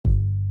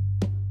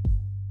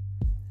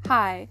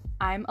Hi,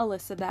 I'm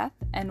Elizabeth,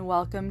 and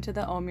welcome to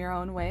the Own Your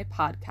Own Way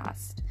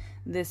podcast.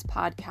 This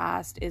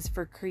podcast is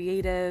for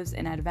creatives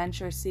and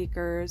adventure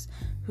seekers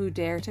who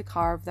dare to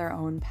carve their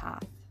own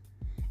path.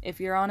 If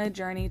you're on a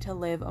journey to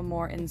live a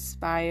more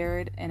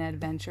inspired and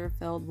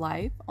adventure-filled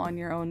life on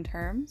your own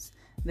terms,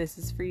 this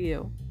is for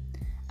you.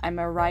 I'm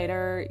a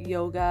writer,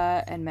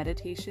 yoga, and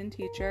meditation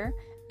teacher,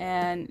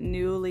 and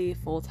newly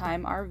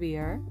full-time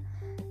RVer.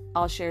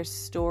 I'll share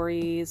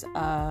stories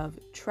of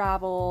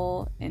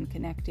travel and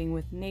connecting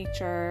with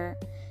nature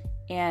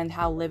and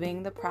how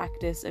living the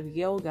practice of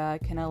yoga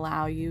can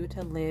allow you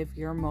to live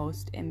your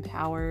most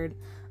empowered,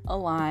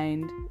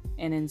 aligned,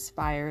 and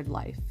inspired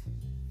life.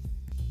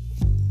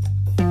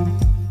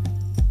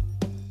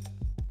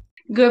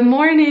 Good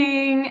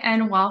morning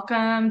and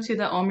welcome to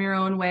the Own Your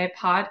Own Way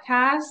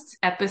podcast,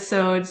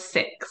 episode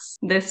 6.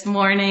 This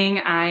morning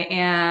I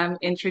am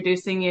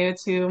introducing you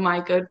to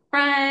my good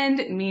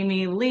friend,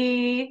 Mimi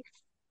Lee.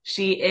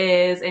 She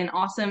is an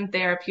awesome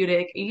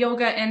therapeutic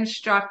yoga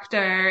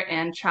instructor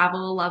and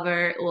travel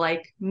lover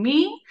like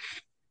me.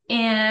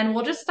 And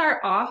we'll just start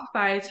off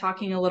by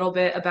talking a little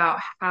bit about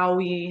how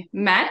we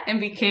met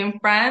and became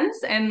friends,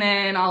 and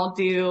then I'll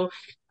do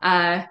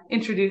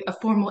introduce a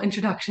formal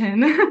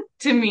introduction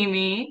to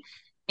Mimi.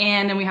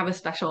 And then we have a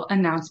special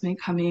announcement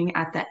coming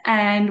at the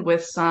end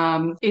with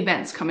some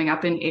events coming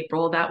up in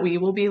April that we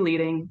will be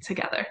leading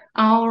together.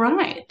 All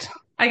right.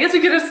 I guess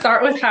we could just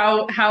start with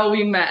how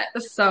we met.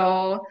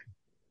 So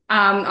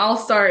I'll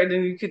start and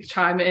then you could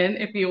chime in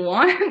if you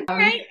want. All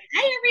right.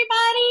 Hi,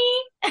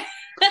 everybody.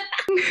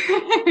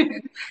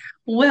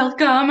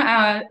 Welcome.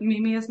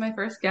 Mimi is my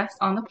first guest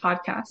on the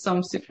podcast, so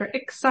I'm super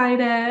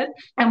excited.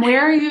 And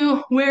where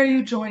are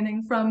you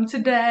joining from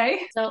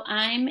today? So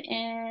I'm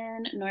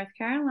in North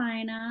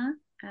Carolina,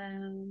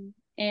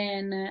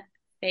 in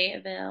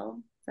Fayetteville.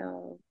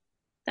 So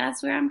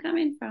that's where I'm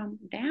coming from,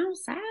 down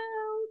south.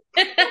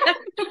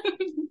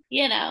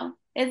 You know,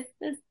 it's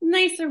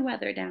nicer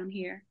weather down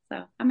here,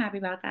 so I'm happy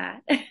about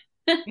that.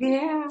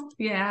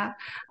 Yeah.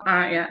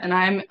 And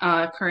I'm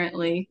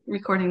currently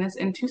recording this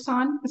in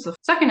Tucson. It's the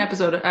second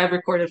episode I've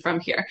recorded from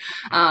here.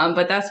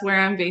 But that's where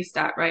I'm based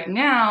at right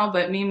now.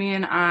 But Mimi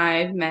and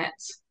I met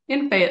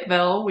in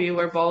Fayetteville. We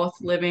were both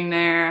living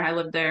there. I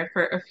lived there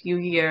for a few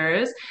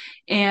years,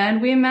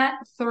 and we met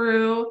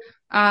through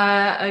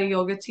a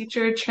yoga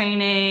teacher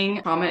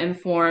training,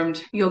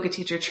 trauma-informed yoga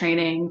teacher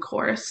training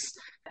course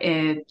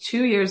 2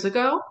 years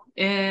ago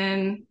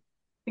I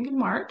think in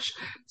March.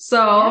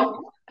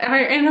 So our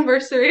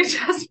anniversary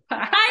just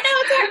passed. I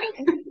know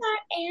it's our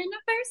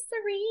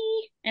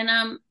anniversary, and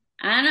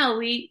I know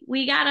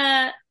we got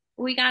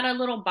a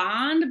little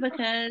bond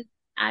because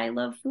I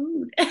love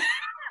food,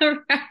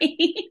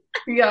 right?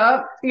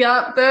 Yep.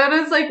 That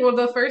is like one of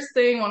the first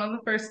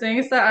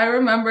things that I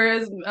remember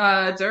is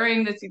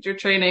during the teacher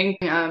training,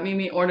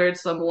 Mimi ordered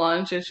some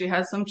lunch and she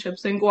had some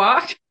chips and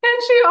guac,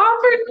 and she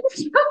offered me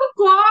some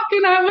guac,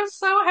 and I was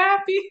so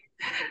happy.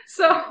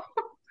 So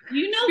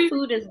You know,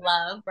 food is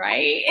love,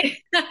 right?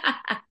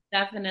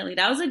 Definitely.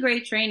 That was a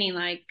great training,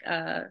 like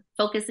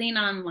focusing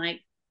on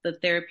like the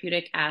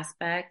therapeutic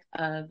aspect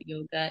of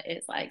yoga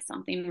is like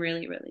something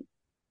really, really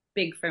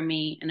big for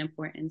me and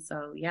important.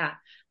 So yeah,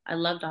 I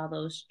loved all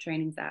those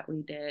trainings that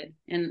we did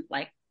and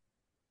like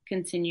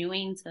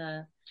continuing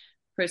to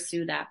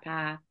pursue that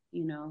path,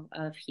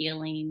 of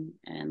healing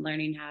and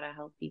learning how to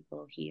help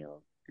people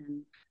heal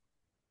and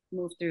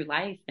move through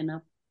life in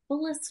a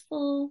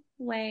blissful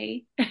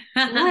way.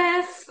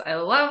 bliss. I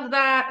love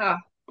that. Oh,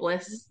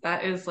 bliss.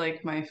 That is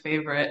like my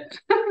favorite,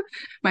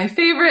 my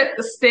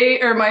favorite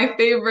state or my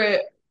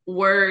favorite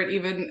word,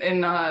 even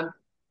in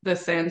the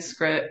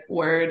Sanskrit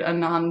word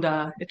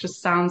ananda. It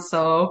just sounds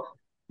so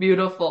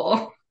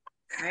beautiful.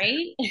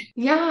 Right?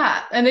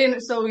 Yeah, and then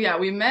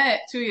we met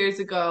 2 years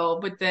ago,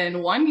 but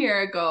then 1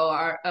 year ago,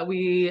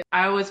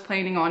 I was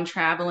planning on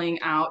traveling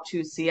out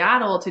to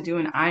Seattle to do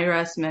an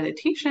IRS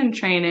meditation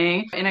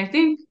training, and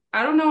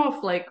I don't know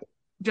if like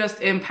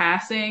just in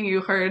passing you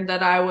heard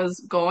that I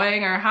was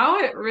going or how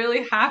it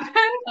really happened.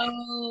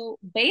 So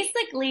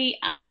basically,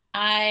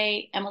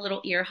 I am a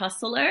little ear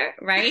hustler,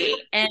 right?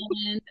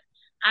 And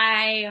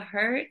I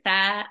heard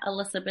that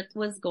Elizabeth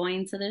was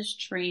going to this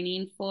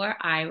training for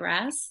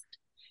iRest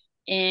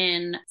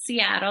in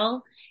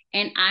Seattle.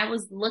 And I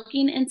was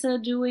looking into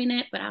doing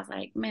it, but I was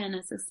like, man,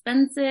 it's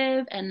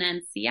expensive. And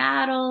then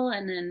Seattle,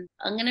 and then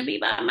I'm going to be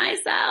by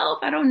myself.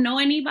 I don't know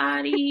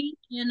anybody,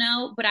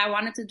 but I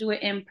wanted to do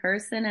it in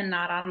person and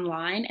not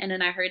online. And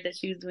then I heard that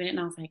she was doing it, and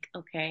I was like,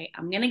 okay,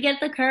 I'm going to get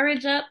the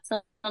courage up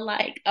to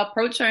like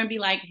approach her and be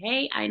like,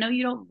 hey, I know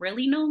you don't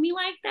really know me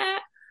like that,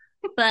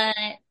 but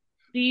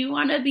do you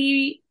want to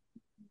be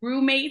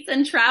roommates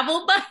and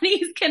travel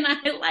buddies? Can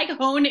I like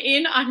hone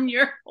in on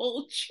your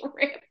whole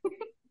trip?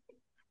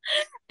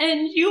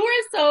 And you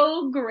were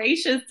so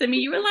gracious to me.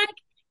 You were like,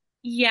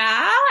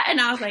 yeah.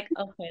 And I was like,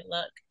 okay,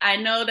 look, I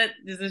know that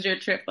this is your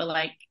trip, but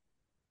like,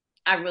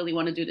 I really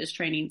want to do this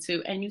training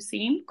too. And you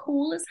seem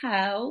cool as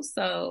hell.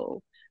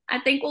 So I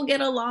think we'll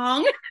get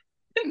along.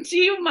 Do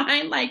you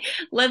mind like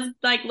let's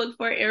like look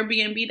for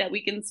Airbnb that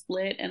we can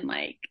split and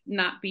like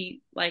not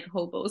be like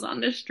hobos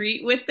on the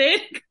street with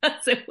it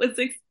because it was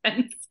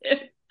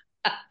expensive.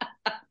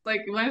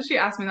 Like when she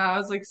asked me that, I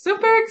was like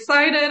super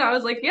excited. I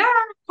was like, yeah,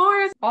 of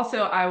course.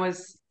 Also, I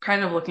was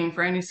kind of looking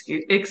for an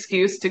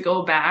excuse to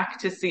go back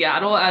to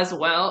Seattle as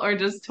well, or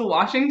just to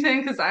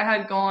Washington, because I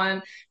had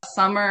gone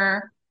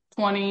summer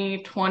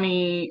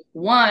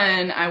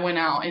 2021. I went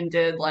out and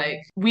did like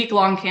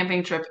week-long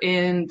camping trip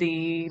in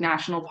the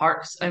national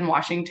parks in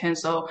Washington.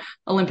 So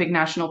Olympic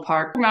National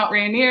Park, Mount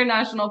Rainier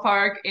National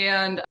Park,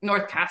 and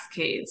North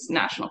Cascades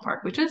National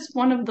Park, which is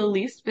one of the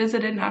least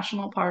visited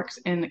national parks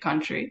in the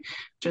country.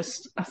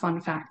 Just a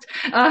fun fact.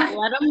 Let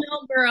them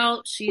know,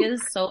 girl. She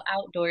is so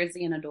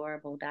outdoorsy and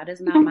adorable. That is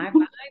not my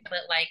vibe,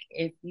 but like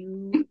if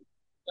you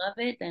love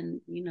it,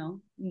 then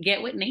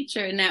get with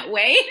nature in that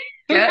way.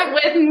 Get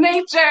with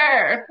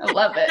nature. I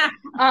love it.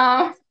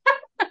 Um,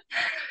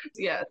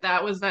 yeah,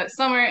 that was that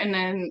summer. And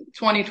then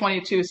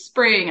 2022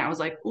 spring, I was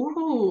like,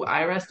 ooh,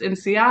 I rest in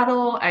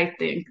Seattle. I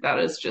think that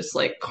is just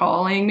like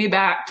calling me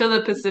back to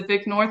the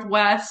Pacific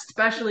Northwest,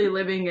 especially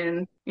living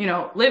in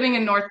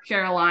North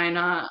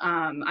Carolina.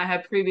 I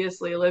had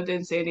previously lived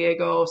in San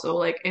Diego. So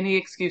like any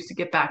excuse to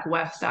get back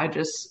west, I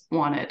just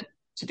wanted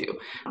to do.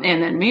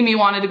 And then Mimi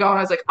wanted to go, and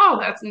I was like, oh,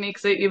 that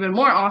makes it even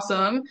more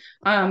awesome.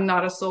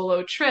 Not a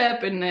solo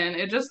trip. And then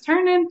it just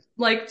turned in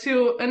like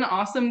to an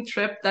awesome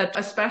trip that,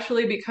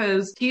 especially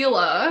because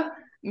Keela,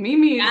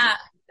 Mimi's Yeah,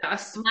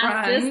 best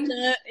my friend,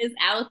 sister is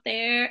out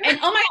there. And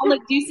oh my God,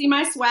 look, do you see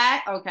my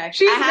swag? Okay. I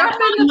she's have it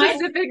repping on the my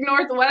Pacific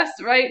Northwest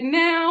right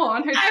now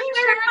on her I'm t-shirt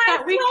wearing my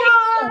that we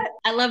swag. got.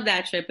 I love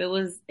that trip. It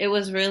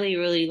was really,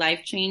 really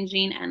life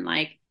changing and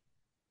like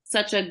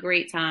such a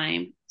great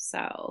time.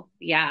 So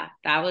yeah,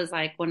 that was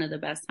like one of the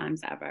best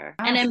times ever.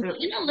 And Yes, then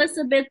me and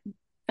Elizabeth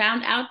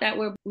found out that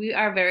we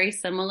are very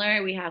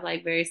similar. We have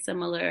like very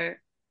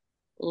similar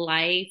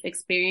life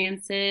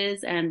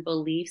experiences and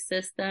belief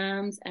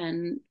systems,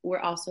 and we're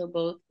also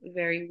both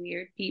very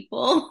weird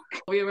people.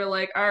 we were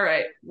like, all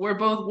right, we're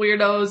both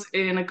weirdos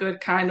in a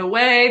good kind of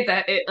way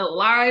that it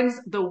aligns,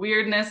 the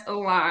weirdness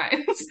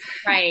aligns.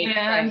 Right, right.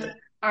 And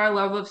our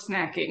love of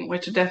snacking,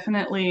 which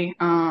definitely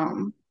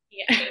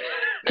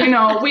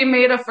Yeah. we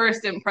made a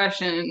first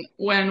impression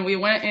when we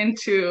went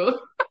into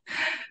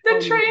the Oh my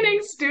God. training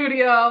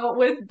studio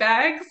with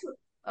bags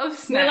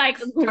of We're like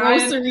snacks, trying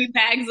grocery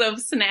bags of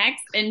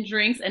snacks and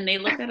drinks, and they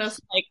look at us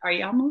like, "Are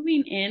y'all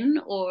moving in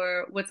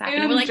or what's happening?"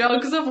 We're and like,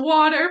 jugs of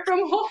water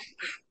from Whole.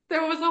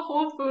 There was a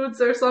Whole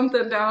Foods or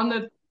something down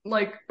the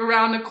like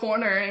around the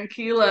corner, and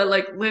Keela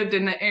like lived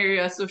in the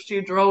area, so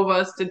she drove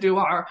us to do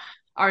our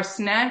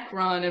snack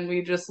run, and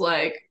we just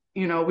like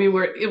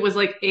it was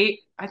like 8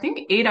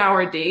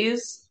 hour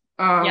days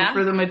 "Yeah,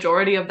 for the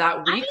majority of that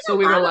I week, need so a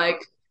we were lot of like,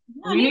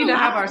 yeah, I we need need a to lot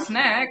have of our snacks.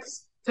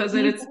 snacks because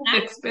it Need is snacks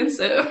too."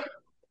 expensive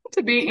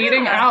to be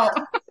eating Yeah, out.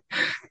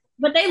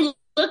 but they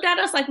looked at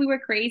us like we were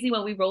crazy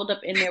when we rolled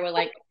up in there with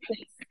like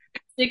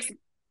six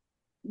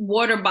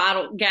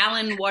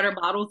gallon water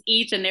bottles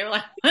each, and they were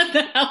like, "What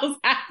the hell's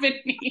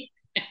happening?"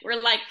 And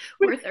we're like,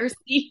 "We're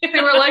thirsty."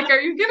 They were like, are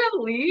you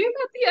gonna leave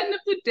at the end of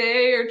the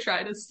day or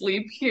try to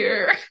sleep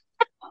here?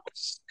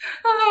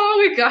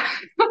 Oh my God.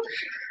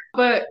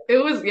 But it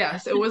was,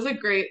 yes, it was a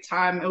great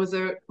time. It was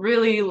a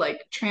really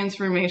like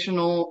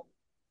transformational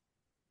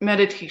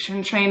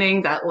meditation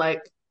training that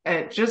like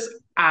I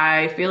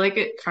feel like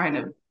it kind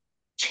of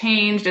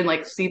changed and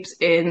like seeps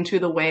into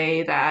the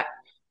way that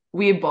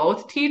we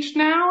both teach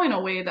now in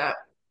a way that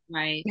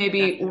Right,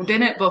 maybe definitely.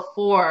 didn't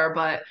before.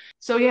 But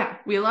so yeah,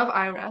 we love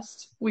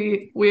iRest.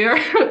 We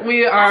are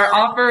we are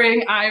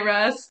offering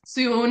iRest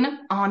soon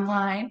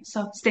online,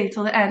 so stay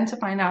till the end to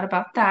find out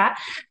about that.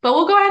 But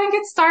we'll go ahead and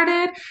get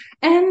started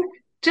and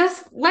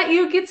just let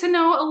you get to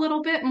know a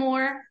little bit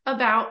more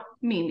about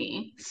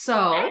Mimi.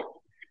 So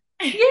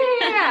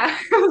yeah,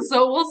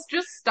 so we'll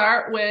just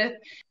start with,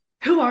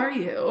 who are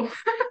you?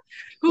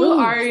 Who Ooh,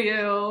 are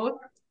you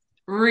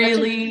such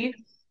a really?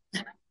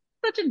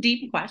 such a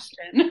deep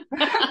question.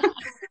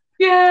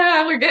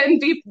 Yeah, we're getting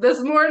deep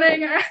this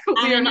morning. We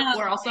I are not,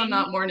 know, we're also right?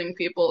 not morning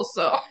people,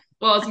 so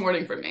well, it's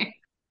morning for me.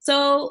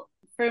 So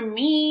for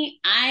me,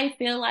 I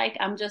feel like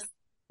I'm just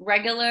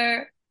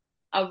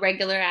a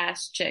regular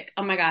ass chick.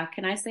 Oh my God,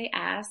 can I say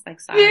ass? Like,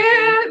 sorry.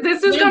 Yeah,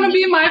 this is gonna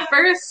be my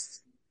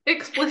first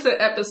explicit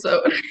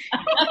episode.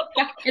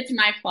 It's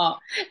my fault.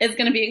 It's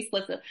gonna be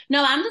explicit.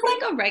 No, I'm just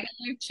like a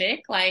regular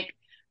chick. Like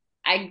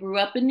I grew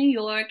up in New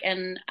York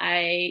and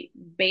I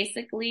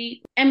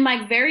basically am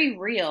like very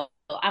real.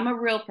 I'm a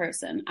real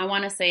person. I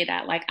want to say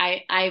that. Like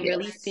I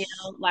really feel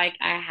Yes. like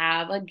I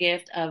have a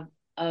gift of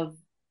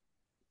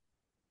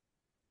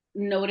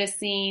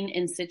noticing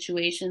in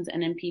situations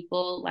and in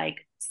people,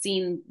 like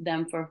seeing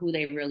them for who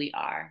they really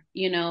are.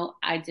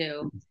 I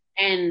do.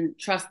 And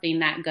trusting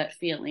that gut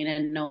feeling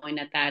and knowing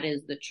that that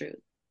is the truth.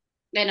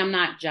 And I'm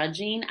not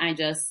judging.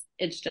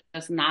 It's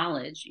just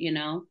knowledge.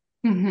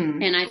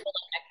 Hmm. And I feel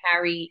like I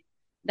carry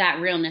that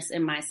realness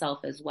in myself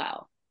as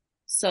well.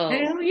 So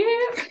Hell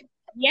yeah.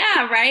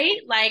 Yeah, right?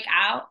 Like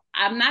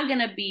I'm not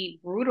gonna be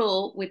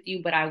brutal with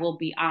you, but I will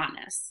be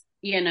honest,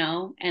 you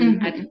know?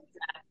 And I Hmm. think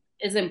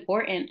that is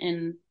important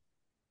in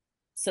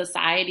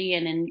society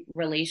and in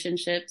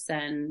relationships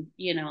and,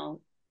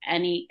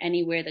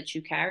 anywhere that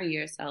you carry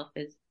yourself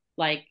is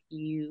like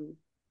you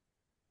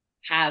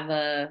have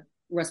a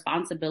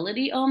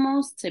responsibility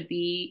almost to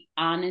be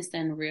honest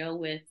and real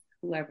with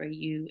whoever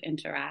you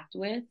interact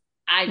with.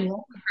 I Yeah.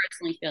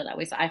 personally feel that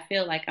way. So I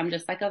feel like I'm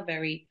just like a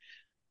very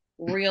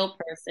real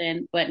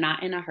person, but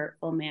not in a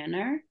hurtful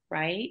manner,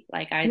 right?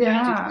 Like I just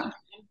Yeah.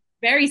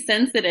 very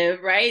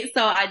sensitive, right?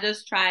 So I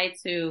just try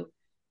to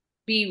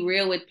be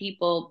real with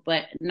people,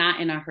 but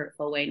not in a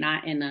hurtful way,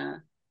 not in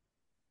a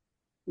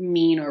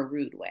mean or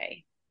rude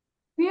way.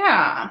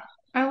 Yeah,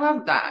 I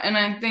love that. And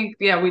I think,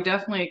 yeah, we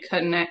definitely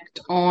connect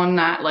on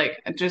that. Like,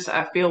 just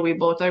I feel we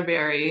both are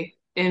very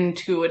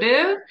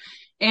intuitive.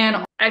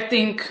 And I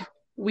think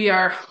we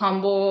are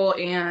humble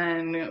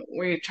and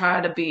we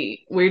try to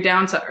be, we're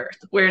down to earth.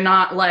 We're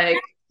not like,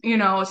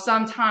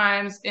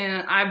 sometimes,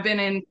 and I've been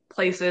in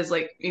places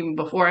like even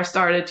before I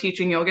started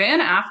teaching yoga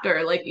and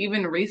after, like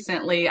even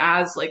recently,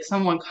 as like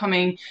someone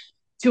coming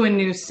to a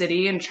new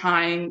city and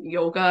trying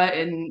yoga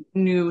in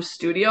new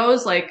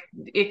studios, like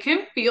it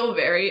can feel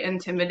very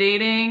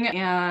intimidating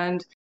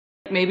and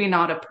maybe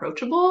not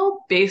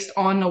approachable based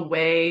on the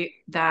way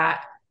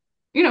that,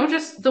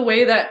 just the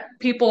way that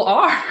people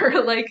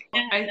are. Like,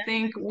 Yeah, I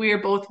think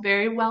we're both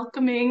very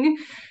welcoming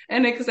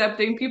and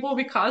accepting people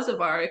because of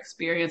our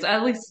experience.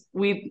 At least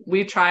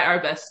we try our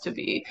best to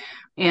be.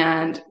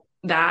 And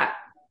that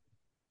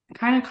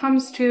kind of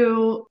comes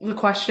to the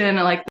question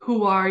like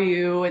who are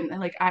you and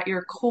like at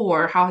your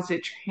core how has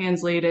it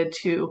translated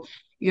to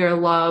your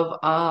love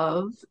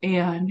of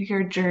and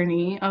your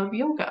journey of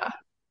yoga,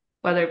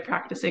 whether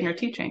practicing or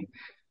teaching.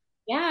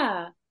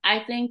 yeah.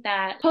 I think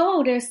that,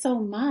 there's so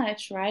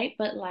much, right?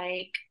 But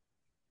like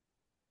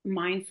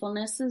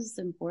mindfulness is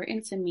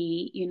important to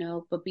me,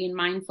 but being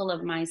mindful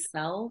of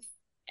myself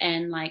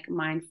and like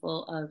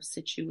mindful of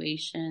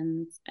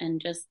situations and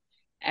just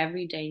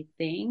everyday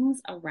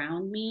things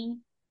around me.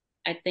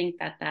 I think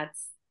that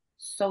that's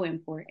so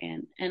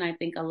important. And I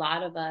think a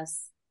lot of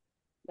us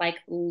like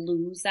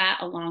lose that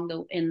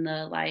along in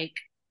the like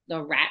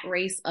the rat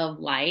race of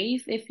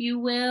life, if you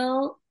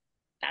will.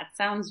 That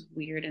sounds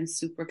weird and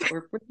super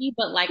corporate,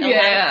 but like a lot of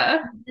Yeah,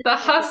 times it's the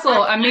like we're hustle,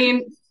 not I trying mean.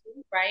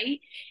 to, right?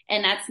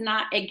 And that's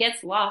not, it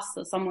gets lost.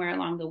 So somewhere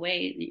along the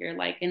way, you're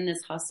like in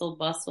this hustle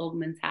bustle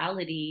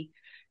mentality.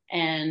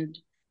 And,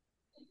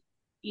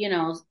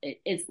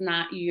 it's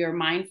not your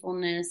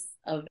mindfulness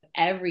of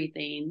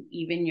everything,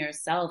 even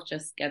yourself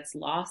just gets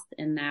lost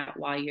in that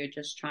while you're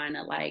just trying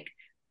to like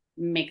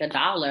make a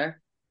dollar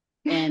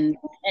and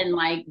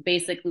like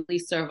basically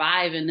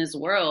survive in this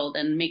world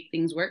and make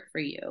things work for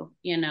you.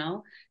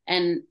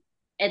 And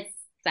it's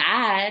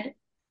sad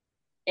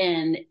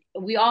and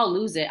we all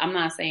lose it. I'm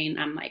not saying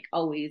I'm like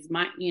always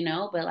but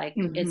like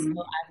it's Mhm.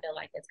 still, I feel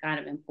like it's kind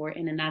of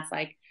important. And that's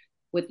like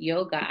with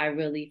yoga, I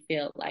really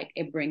feel like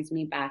it brings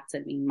me back to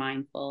being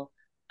mindful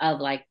of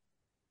like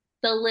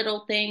the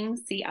little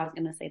things. See, I was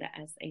gonna say the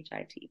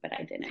SHIT, but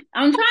I didn't.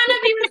 I'm trying to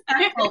be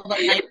respectful,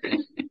 but like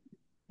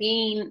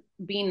being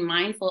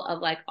mindful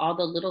of like all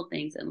the little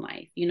things in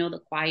life,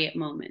 the quiet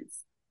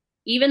moments.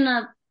 Even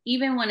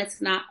when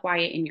it's not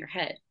quiet in your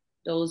head,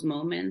 those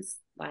moments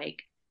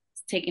like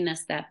taking a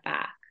step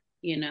back,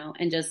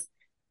 and just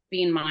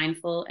being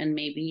mindful and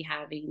maybe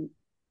having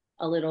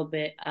a little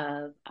bit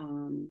of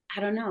I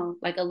don't know,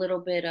 like a little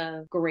bit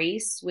of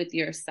grace with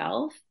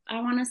yourself,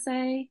 I want to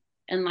say,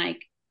 and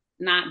like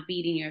not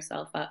beating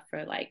yourself up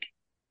for like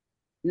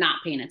not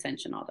paying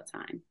attention all the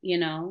time,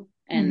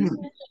 and Mhm.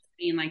 just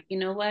being like, you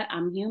know what,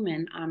 I'm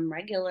human, I'm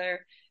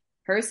regular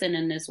person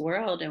in this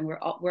world, and we're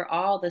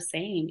all the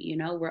same,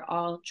 we're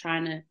all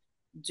trying to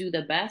do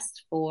the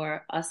best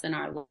for us and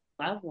our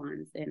loved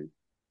ones. And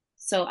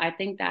so I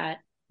think that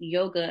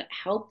yoga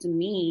helped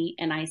me,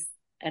 and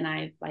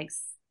I like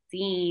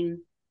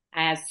seen,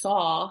 I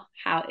saw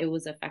how it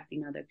was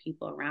affecting other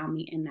people around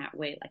me in that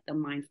way, like the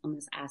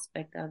mindfulness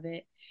aspect of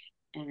it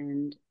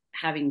and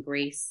having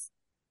grace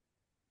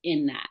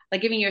in that,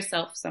 like giving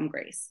yourself some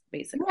grace, Yeah.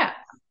 basically. Yeah,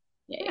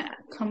 Yeah, yeah.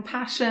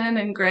 compassion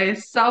and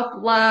grace,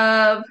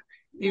 self-love.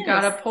 You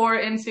got to Yes. pour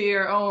into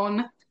your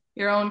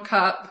own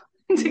cup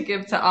to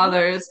give to Mhm.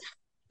 others.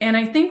 And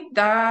I think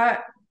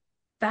that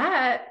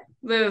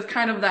there's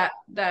kind of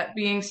that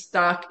being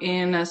stuck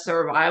in a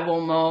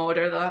survival mode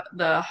or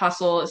the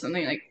hustle is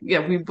something like,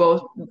 yeah, we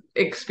both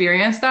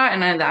experience that.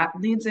 And then that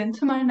leads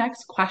into my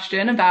next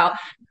question about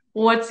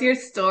what's your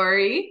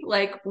story?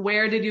 Like,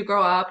 where did you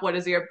grow up? What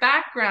is your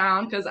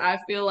background? Because I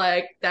feel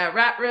like that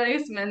rat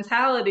race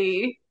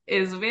mentality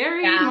is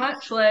very Yeah.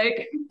 much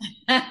like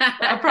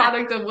a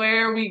product of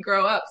where we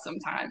grow up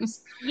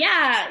sometimes.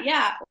 Yeah,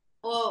 yeah.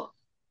 Well,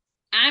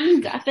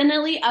 I'm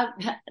definitely up.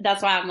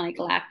 That's why I'm like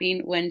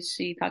laughing when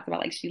she talks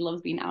about like she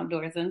loves being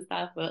outdoors and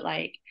stuff. But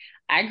like,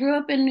 I grew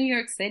up in New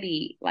York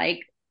City, like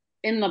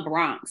in the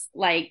Bronx.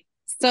 Like,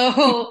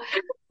 so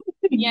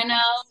you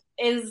know,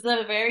 is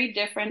a very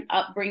different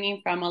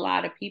upbringing from a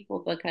lot of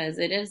people because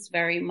it is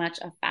very much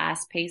a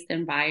fast-paced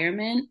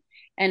environment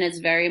and it's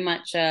very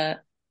much a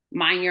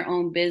mind your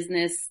own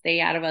business,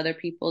 stay out of other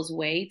people's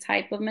way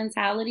type of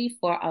mentality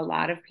for a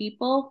lot of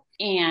people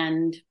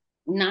and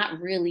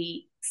not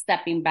really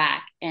stepping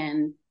back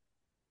and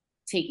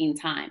taking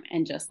time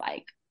and just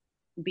like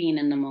being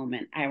in the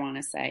moment, I want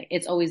to say.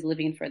 It's always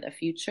living for the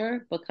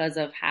future because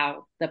of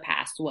how the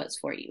past was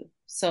for you.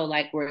 So,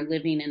 like, we're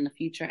living in the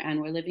future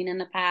and we're living in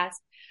the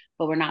past,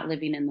 but we're not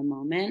living in the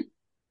moment.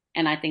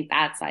 And I think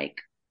that's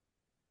like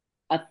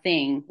a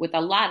thing with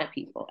a lot of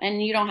people.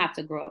 And you don't have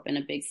to grow up in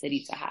a big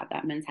city to have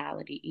that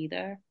mentality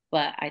either.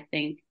 But I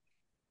think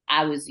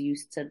I was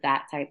used to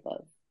that type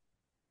of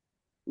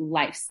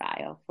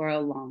lifestyle for a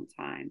long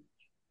time.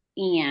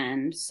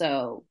 And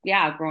so,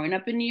 yeah, growing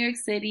up in New York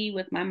City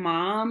with my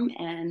mom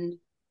and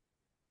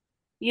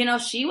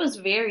she was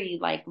very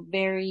like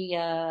very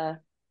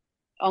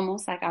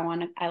almost like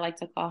I like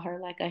to call her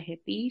like a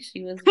hippie.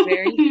 She was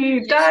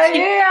very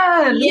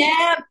Diane.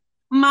 yeah,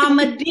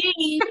 Mama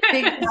D,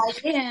 Big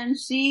Diane.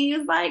 She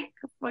was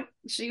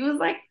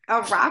like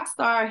a rock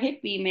star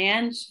hippie,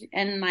 man.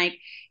 And like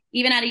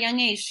even at a young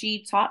age,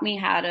 she taught me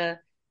how to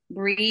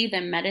breathe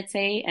and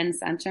meditate and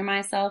center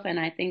myself. And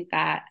I think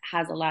that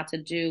has a lot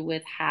to do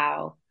with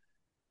how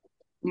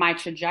my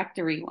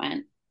trajectory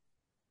went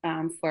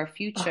for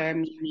future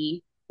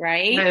me,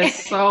 right? That is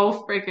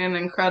so freaking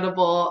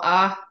incredible.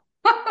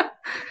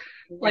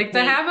 Like to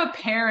Definitely. have a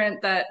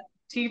parent that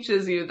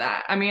teaches you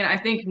that. I mean, I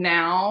think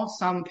now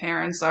some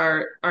parents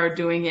are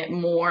doing it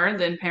more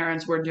than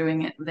parents were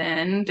doing it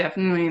then.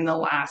 Definitely in the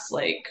last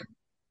like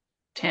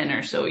 10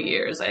 or so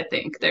years, I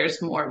think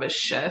there's more of a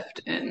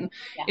shift Yeah.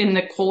 in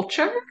the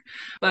culture.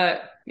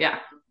 But yeah,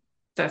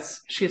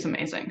 that's she's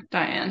amazing,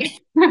 Diane.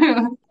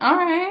 All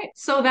right.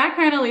 So that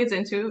kind of leads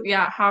into,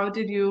 yeah, how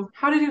did you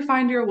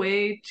find your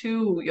way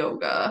to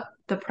yoga,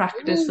 the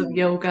practice of Ooh.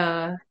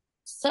 yoga?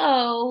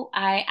 So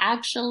I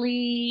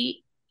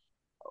actually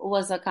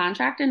was a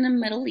contractor in the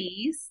Middle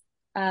East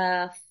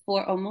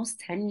for almost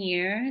 10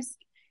 years.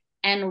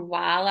 And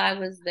while I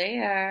was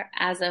there,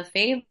 as a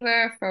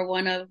favor for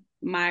one of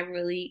my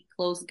really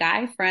close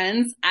guy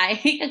friends,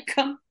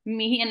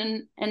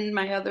 me and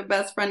my other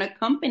best friend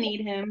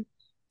accompanied him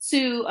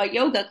to a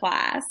yoga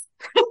class.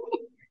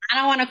 I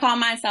don't want to call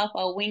myself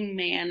a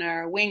wingman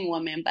or a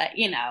wingwoman, but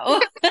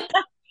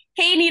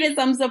he needed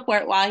some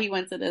support while he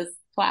went to this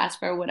class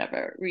for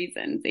whatever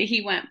reasons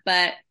he went.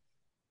 But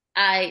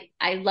I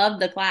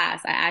loved the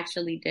class. I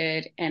actually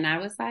did. And I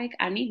was like,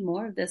 I need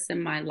more of this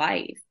in my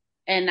life.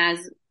 And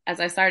as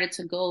I started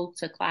to go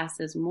to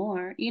classes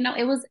more,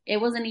 it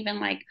wasn't even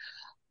like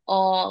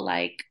all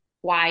like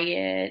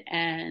quiet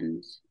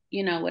and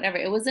whatever.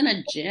 It was in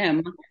a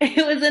gym.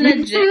 It was in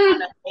a gym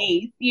on a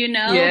base.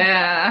 But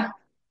Yeah.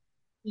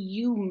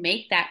 you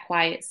make that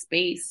quiet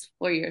space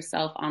for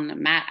yourself on the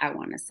mat, I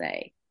want to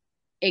say.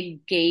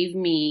 It gave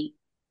me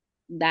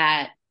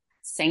that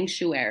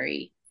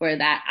sanctuary for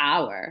that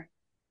hour.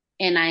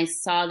 And I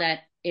saw that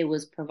it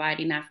was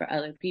providing that for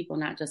other people,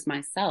 not just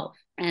myself.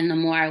 And the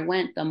more I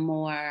went, the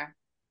more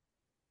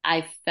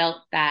I felt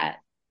that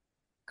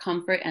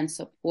comfort and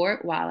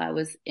support while I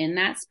was in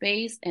that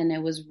space. And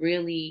it was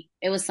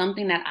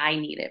something that I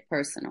needed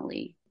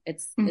personally.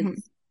 Mhm.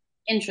 It's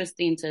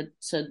interesting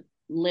to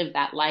live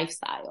that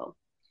lifestyle.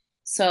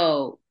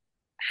 So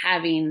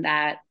having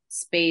that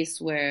space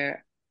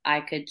where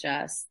I could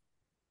just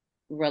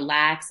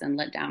relax and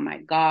let down my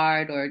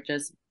guard or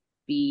just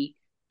be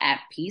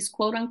at peace,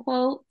 quote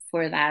unquote,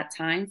 for that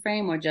time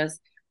frame or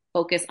just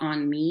focus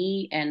on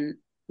me and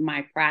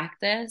my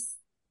practice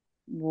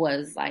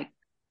was like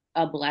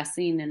a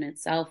blessing in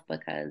itself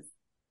because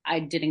I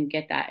didn't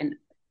get that in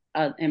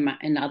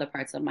other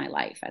parts of my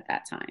life at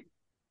that time.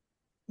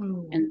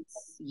 Ooh. And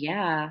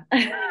yeah, which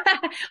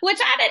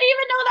I didn't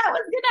even know that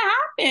was gonna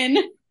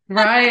happen.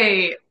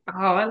 Right. Oh,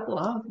 I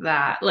love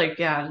that. Like,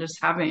 yeah, just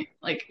having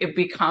like it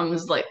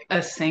becomes like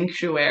a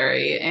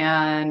sanctuary.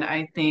 And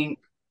I think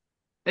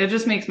it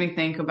just makes me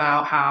think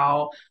about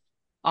how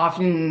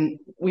often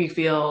we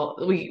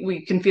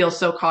can feel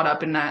so caught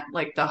up in that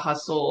like the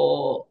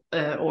hustle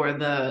or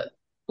the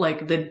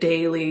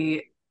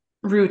daily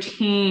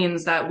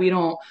routines that we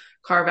don't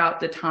carve out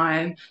the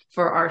time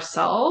for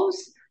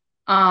ourselves.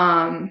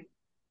 Um,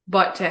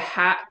 but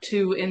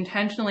to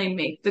intentionally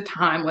make the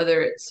time,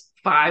 whether it's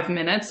 5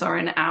 minutes or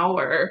an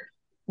hour,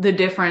 the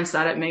difference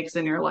that it makes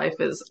in your life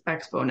is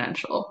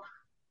exponential.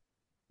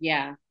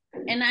 Yeah.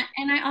 And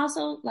I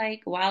also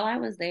like while I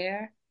was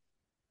there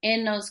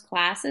in those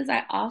classes,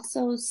 I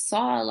also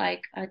saw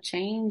like a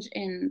change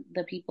in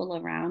the people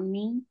around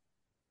me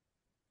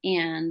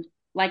and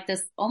like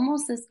this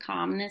almost this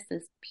calmness,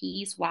 this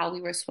peace while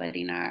we were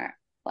sweating our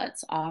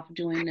butts off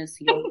doing this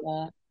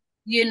yoga,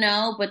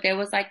 but there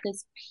was like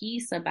this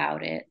peace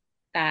about it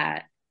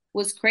that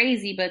was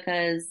crazy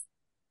because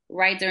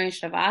right during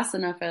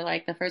Shavasana for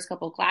like the first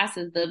couple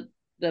classes,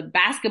 the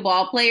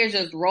basketball players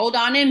just rolled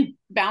on in,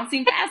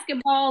 bouncing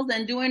basketballs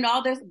and doing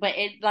all this, but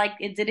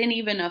it didn't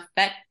even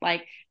affect,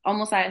 like,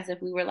 almost as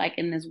if we were like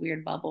in this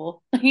weird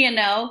bubble, you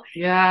know?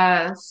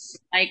 Yes.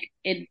 Like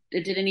it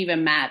didn't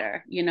even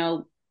matter, you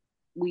know?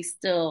 We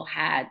still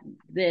had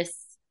this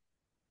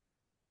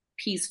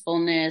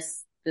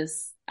peacefulness,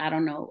 this, I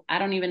don't know, I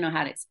don't even know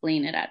how to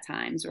explain it at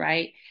times,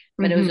 right?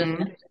 But it was just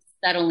Mm-hmm.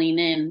 settling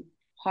in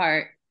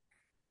part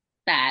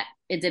that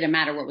it didn't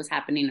matter what was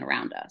happening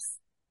around us,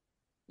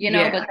 you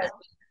know, Yeah. because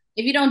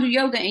if you don't do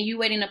yoga and you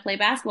waiting to play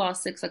basketball at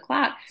 6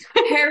 o'clock,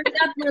 hurry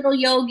up, little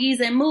yogis,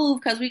 and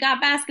move because we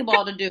got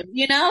basketball to do,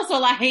 you know? So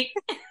like,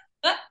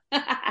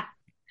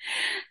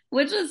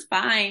 which was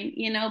fine,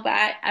 you know,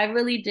 but I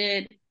really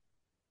did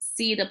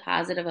see the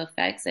positive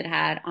effects it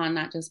had on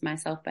not just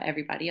myself, but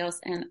everybody else.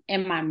 And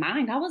in my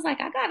mind, I was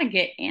like, I gotta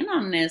get in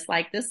on this.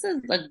 Like, this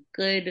is a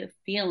good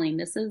feeling.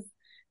 This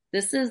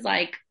is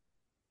like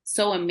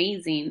so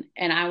amazing.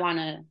 And I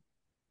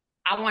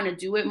wanna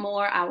do it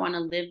more. I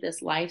wanna live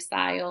this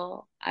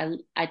lifestyle.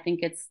 I think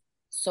it's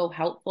so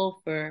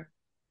helpful for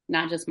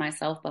not just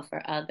myself, but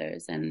for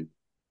others. And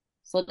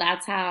so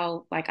that's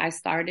how, like, I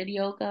started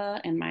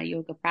yoga and my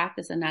yoga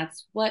practice. And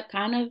that's what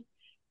kind of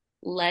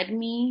led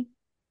me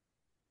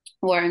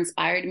or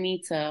inspired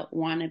me to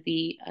want to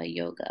be a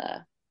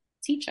yoga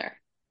teacher,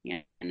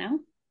 you know?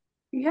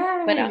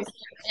 But Yay. also,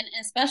 and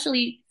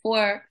especially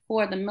for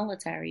the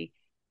military,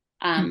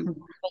 um,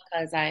 Mhm.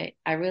 because I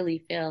really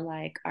feel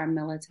like our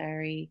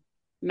military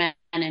men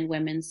and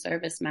women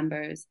service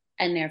members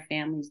and their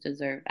families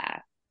deserve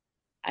that.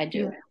 I Yeah.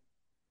 do.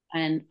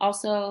 And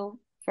also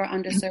for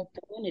underserved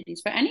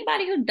communities, for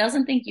anybody who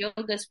doesn't think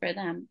yoga is for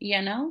them,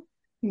 you know?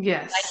 Like,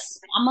 Yes.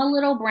 I'm a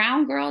little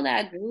brown girl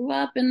that grew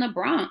up in the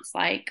Bronx.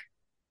 Like,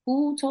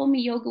 who told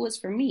me yoga was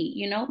for me?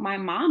 You know, my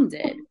mom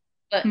did,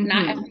 but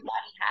not Hmm.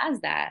 everybody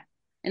has that.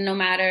 And no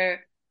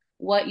matter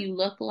what you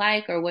look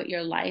like or what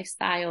your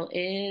lifestyle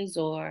is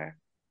or,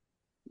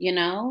 you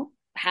know,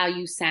 how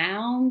you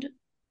sound,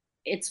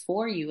 it's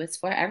for you. It's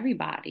for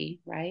everybody,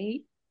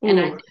 right? And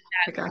I Ooh, think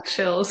I got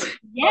chills.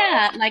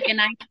 yeah, like,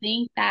 and I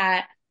think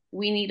that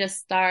we need to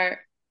start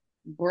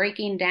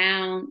breaking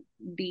down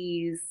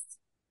these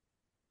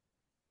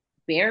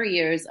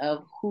barriers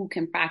of who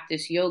can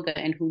practice yoga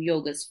and who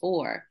yoga's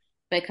for,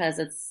 because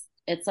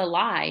it's a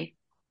lie,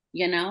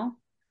 you know?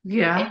 it,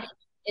 Yeah.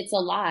 it's a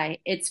lie.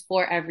 It's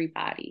for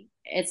everybody.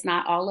 It's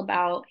not all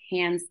about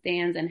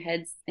handstands and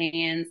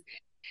headstands.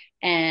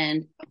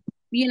 And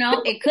you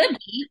know, it could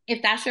be,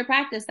 if that's your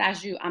practice,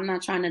 that's you. I'm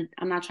not trying to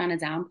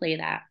downplay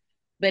that,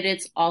 but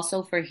it's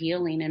also for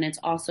healing, and it's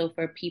also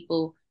for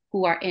people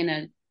who are in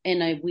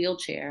a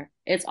wheelchair.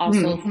 It's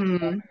also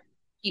Hmm.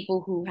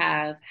 people who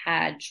have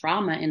had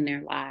trauma in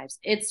their lives.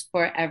 It's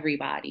for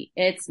everybody.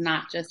 It's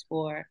not just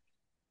for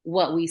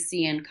what we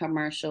see in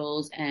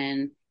commercials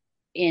and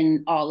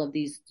in all of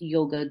these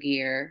yoga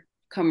gear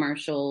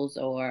commercials,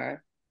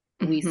 or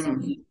we see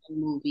Hmm.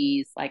 in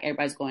movies, like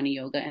everybody's going to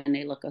yoga and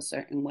they look a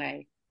certain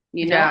way.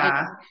 You know,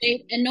 Yeah,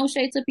 and no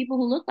shade to people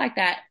who look like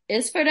that.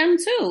 It's for them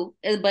too,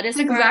 but it's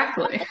for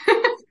exactly.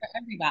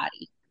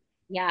 everybody.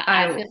 Yeah,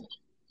 I,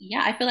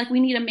 I feel like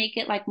we need to make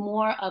it like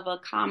more of a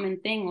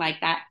common thing,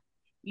 like that.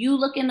 You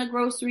look in the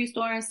grocery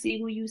store and see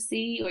who you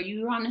see, or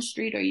you're on the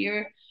street, or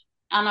you're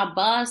on a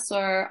bus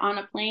or on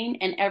a plane,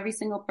 and every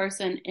single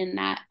person in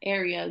that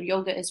area,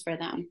 yoga is for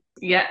them.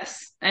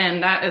 yes.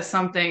 And that is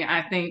something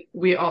I think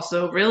we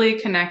also really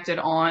connected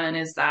on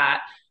is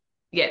that,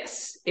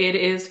 yes, it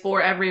is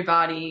for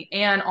everybody.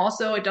 And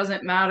also, it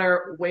doesn't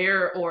matter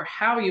where or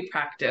how you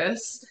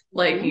practice.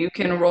 Like, Mhm. you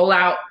can roll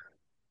out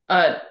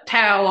a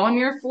towel on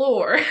your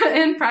floor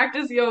and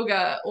practice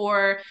yoga,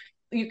 or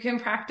you can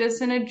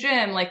practice in a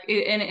gym.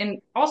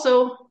 And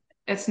also,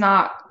 it's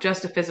not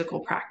just a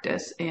physical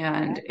practice,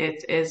 and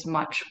it is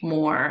much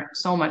more,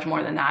 so much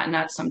more than that. And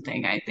that's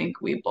something I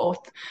think we both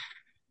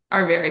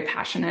are very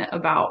passionate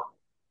about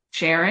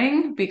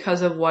sharing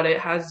because of what it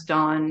has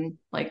done,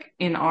 like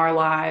in our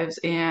lives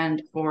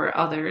and for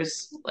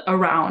others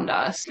around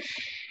us.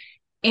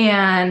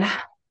 And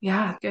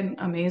yeah, an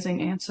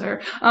amazing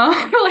answer.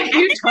 Like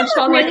you touched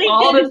on like Really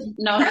all good. the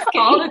No, just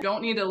all kidding. the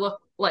don't need to look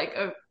like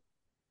a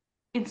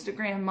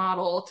Instagram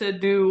model to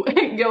do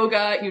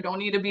yoga. You don't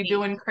need to be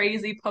doing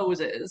crazy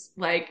poses.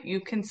 Like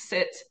you can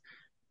sit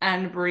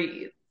and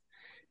breathe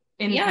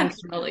Yeah,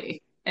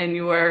 intentionally and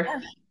you are yeah.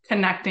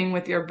 connecting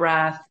with your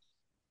breath.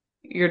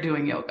 You're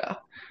doing yoga.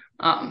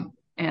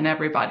 And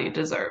everybody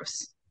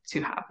deserves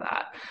to have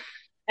that.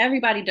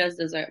 Everybody does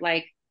deserve,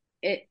 like,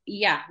 it.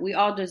 Yeah, we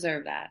all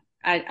deserve that.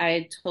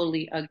 I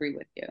totally agree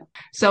with you.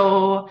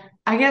 So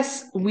I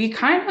guess we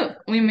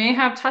may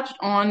have touched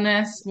on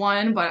this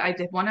one, but I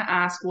did want to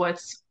ask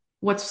what's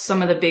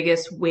some of the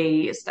biggest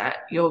ways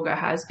that yoga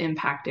has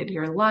impacted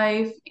your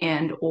life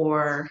and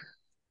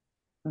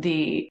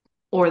the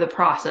or the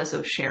process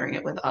of sharing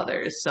it with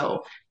others.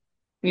 So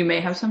you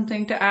may have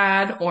something to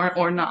add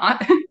or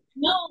not.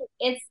 No,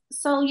 it's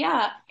so,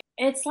 yeah,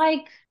 it's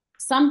like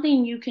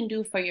something you can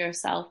do for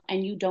yourself,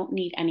 and you don't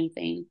need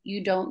anything.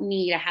 You don't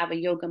need to have a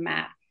yoga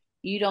mat.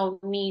 You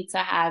don't need to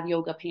have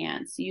yoga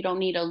pants. You don't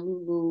need a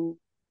whatever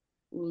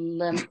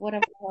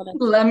the hell that's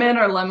Lemon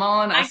or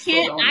lemon, I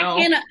still don't know. I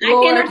can't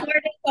Lord,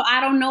 afford it, so I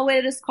don't know what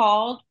it is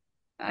called,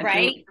 I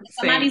right? do If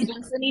same. somebody's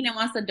listening and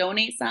wants to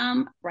donate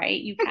some, right?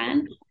 You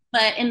can.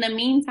 But in the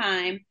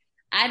meantime,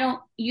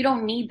 you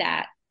don't need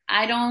that.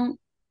 I don't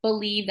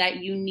believe that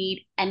you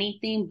need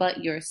anything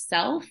but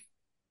yourself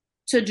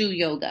to do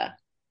yoga.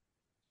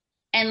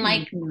 And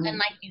Mhm.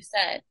 like you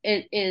said,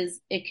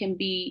 it can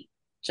be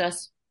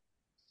just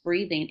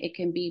breathing. It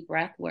can be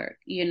breath work,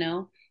 you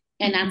know?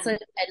 Mhm. And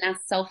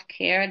that's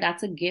self-care.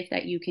 That's a gift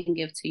that you can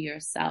give to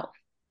yourself.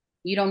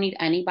 You don't need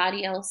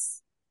anybody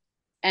else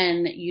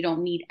and you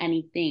don't need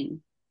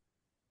anything.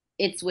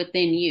 It's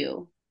within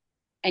you.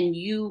 And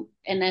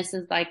this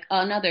is like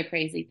another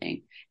crazy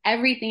thing.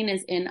 Everything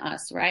is in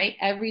us, right?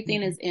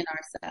 Everything is in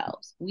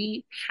ourselves.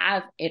 We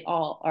have it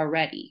all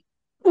already.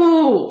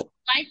 Ooh,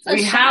 Like to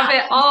we have shop,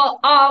 it all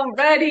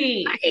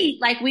already. right?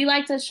 Like we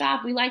like to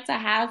shop, we like to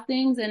have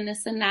things and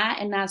this and that,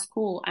 and that's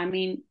cool. I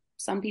mean,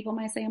 some people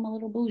might say I'm a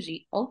little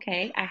bougie.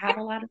 Okay, I have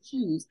a lot of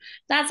shoes.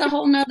 That's a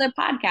whole nother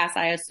podcast,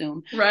 I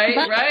assume. Right,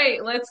 But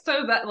right. Let's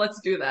do that. Let's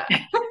do that.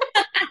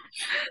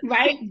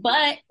 right,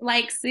 but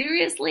like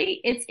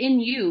seriously, it's in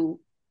you.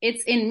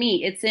 It's in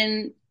me. It's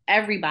in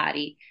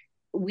everybody.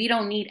 We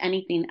don't need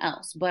anything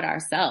else but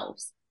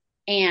ourselves.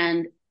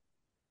 And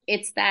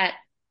it's that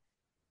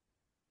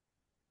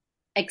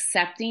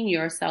accepting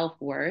your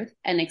self-worth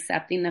and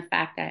accepting the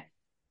fact that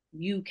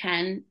you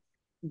can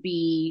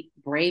be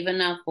brave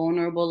enough,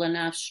 vulnerable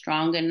enough,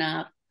 strong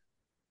enough,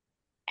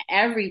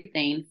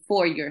 everything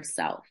for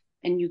yourself,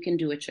 and you can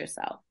do it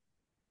yourself.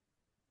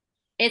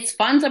 It's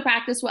fun to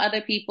practice with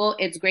other people.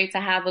 It's great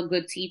to have a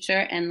good teacher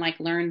and like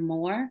learn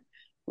more,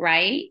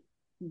 right?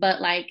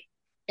 But like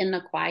in the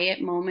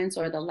quiet moments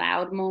or the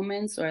loud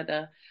moments or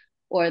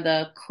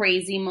the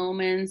crazy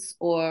moments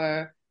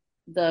or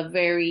the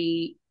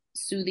very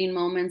soothing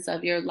moments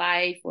of your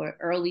life or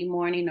early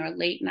morning or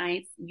late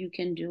nights, you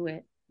can do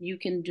it. You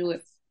can do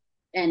it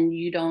and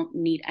you don't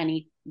need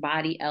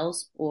anybody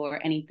else or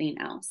anything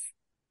else.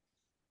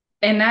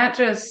 And that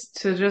just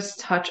to just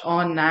touch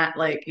on that,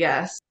 like,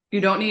 yes,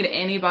 you don't need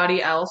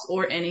anybody else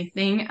or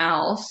anything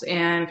else.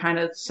 And kind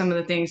of some of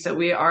the things that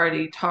we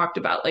already talked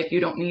about, like,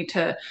 you don't need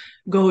to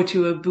go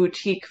to a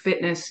boutique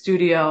fitness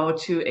studio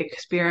to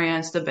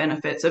experience the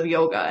benefits of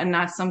yoga. And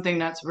that's something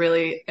that's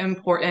really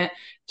important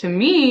to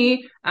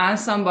me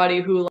as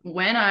somebody who,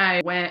 when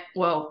I went,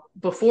 well,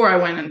 before I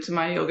went into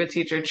my yoga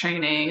teacher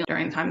training,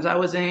 during times I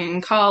was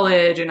in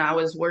college and I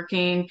was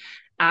working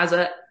as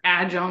an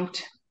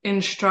adjunct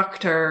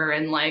instructor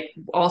and like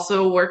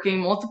also working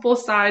multiple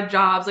side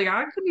jobs. Like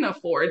I couldn't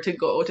afford to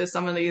go to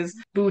some of these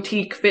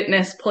boutique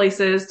fitness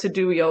places to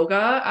do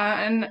yoga.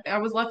 And I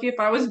was lucky if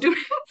I was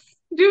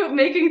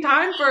making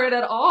time for it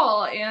at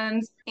all.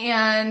 And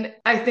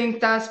I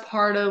think that's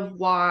part of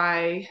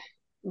why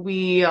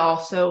we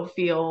also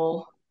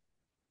feel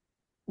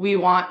we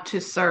want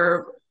to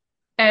serve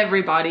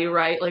everybody,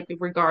 right? Like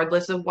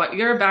regardless of what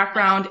your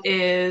background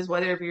is,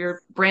 whether if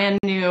you're brand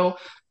new,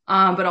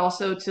 but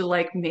also to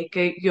like make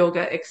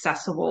yoga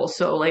accessible.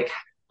 So like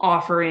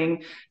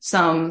offering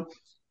some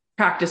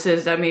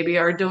practices that maybe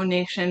are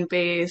donation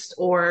based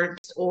or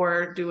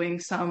doing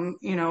some,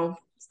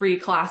 free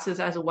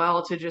classes as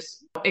well to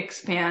just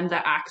expand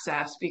the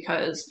access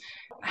because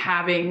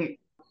having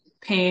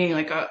paying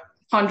like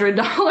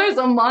 $100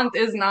 a month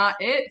is not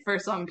it for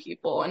some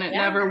people and it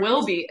Yeah, never will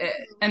it's be it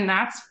true. and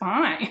that's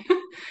fine.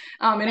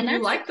 And And if you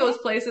that's like okay. those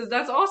places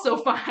that's also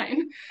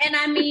fine. And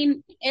I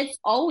mean, it's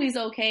always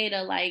okay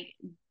to like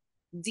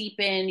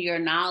deepen your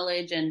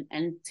knowledge and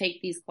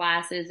take these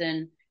classes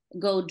and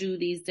go do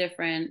these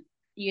different,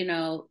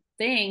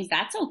 things.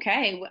 That's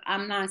okay.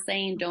 I'm not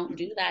saying don't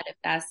do that.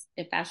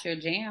 If that's your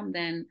jam,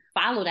 then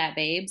follow that,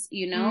 babes,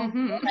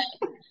 Mm-hmm.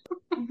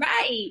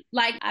 Right.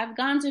 Like I've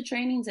gone to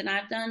trainings and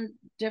I've done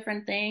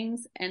different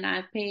things and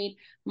I've paid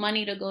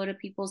money to go to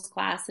people's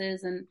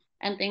classes and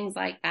things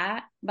like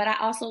that. But I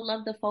also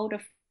love the photo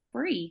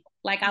free.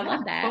 Like I Yeah,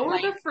 love that. photo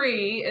Like to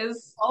free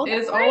photo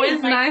is free. always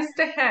Like nice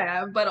to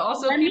have, but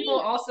also let people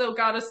me also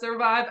got to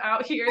survive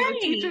out here. The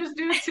right. teachers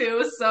do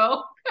too,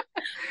 so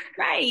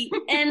Right.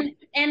 And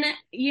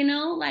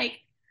like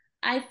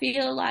I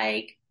feel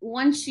like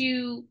once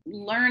you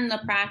learn the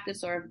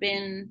practice or have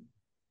been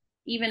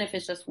even if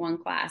it's just one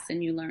class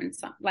and you learn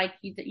some like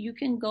you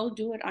can go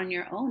do it on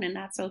your own and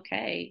that's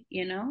okay.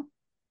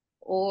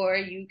 Or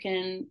you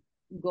can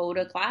go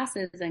to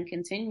classes and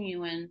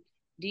continue and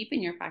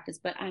deepen your practice.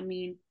 But I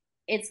mean,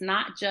 it's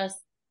not just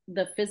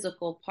the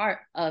physical part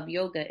of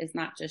yoga, it's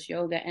not just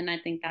yoga. And I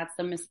think that's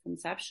the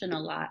misconception a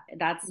lot.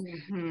 That's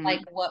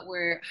like mhm. what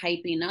we're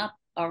hyping up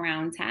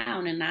around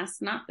town, and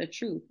that's not the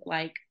truth.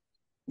 Like,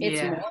 it's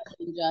Yeah. more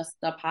than just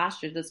the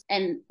postures.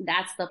 And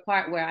that's the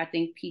part where I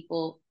think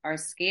people are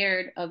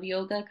scared of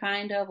yoga,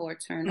 kind of, or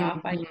turned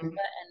off by yoga. Hmm.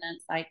 And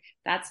it's like,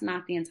 that's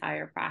not the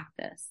entire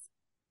practice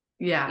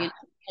you Yeah. know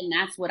and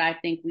that's what I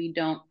think we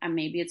don't and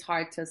maybe it's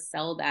hard to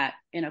sell that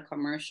in a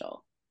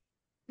commercial,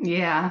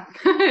 Yeah.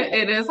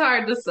 It is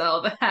hard to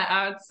sell that,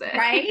 I would say.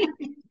 right?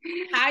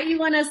 How you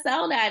want to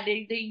sell that?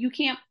 You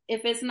can't,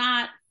 if it's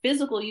not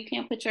physical, you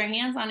can't put your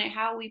hands on it.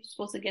 How are we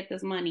supposed to get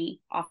this money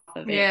off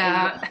of it?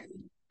 Is what Yeah,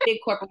 big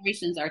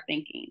corporations are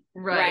thinking,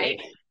 right?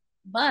 right.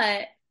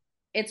 But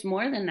it's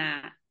more than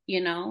that,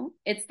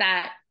 It's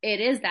that, it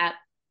is that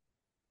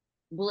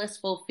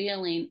blissful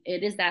feeling.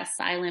 It is that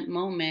silent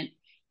moment.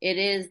 It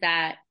is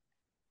that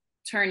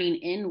turning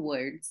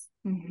inwards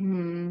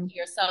Hmm. to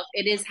yourself.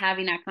 It is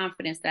having that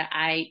confidence that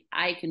I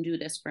can do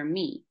this for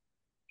me.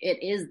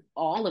 It is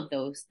all of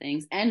those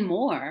things and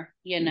more.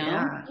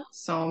 Yeah,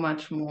 so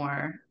much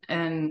more.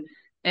 And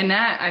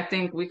that I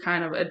think we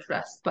kind of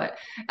addressed, but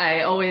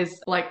I always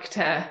like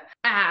to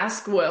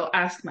ask, well,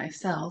 ask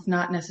myself,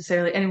 not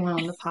necessarily anyone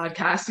on the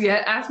podcast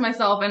yet, ask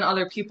myself and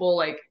other people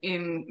like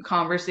in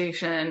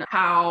conversation,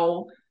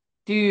 how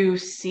do you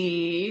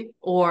see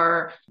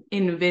or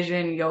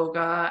envision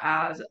yoga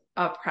as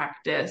a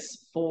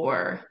practice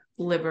for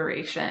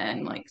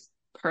liberation, like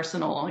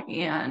personal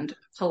and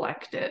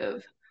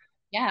collective?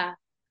 Yeah.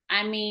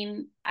 I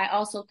mean, I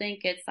also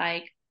think it's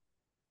like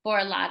for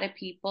a lot of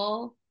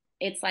people,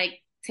 it's like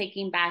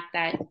taking back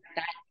that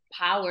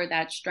power,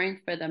 that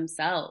strength for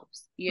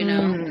themselves.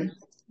 Mm,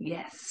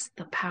 yes,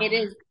 the It power.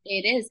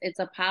 is, it's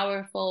a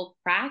powerful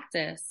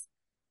practice,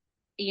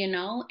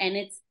 and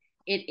it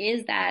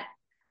is that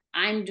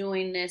I'm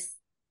doing this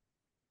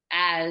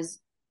as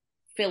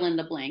fill in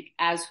the blank,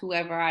 as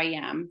whoever I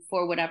am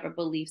for whatever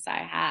beliefs I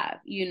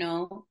have.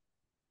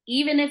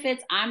 Even if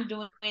it's I'm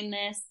doing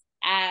this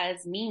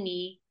as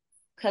Mimi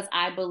because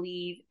I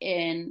believe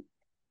in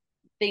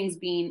things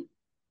being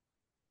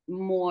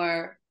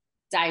more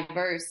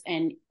diverse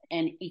and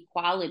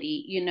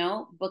equality,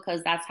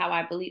 because that's how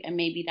I believe, and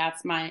maybe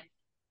that's my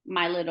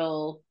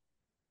little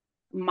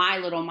my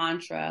little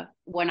mantra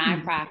when I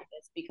Mm,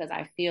 practice, because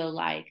I feel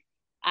like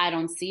I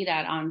don't see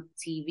that on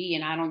TV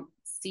and I don't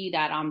see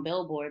that on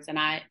billboards, and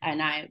I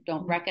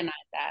don't recognize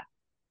that.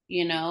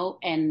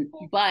 And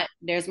but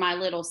there's my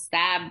little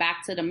stab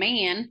back to the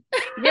man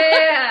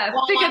yeah,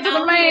 while stick it I'm to the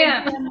out here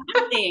man. doing my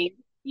thing.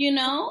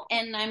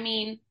 And I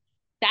mean,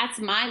 that's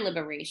my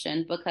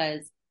liberation,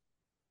 because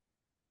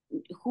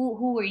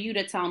who are you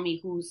to tell me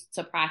who's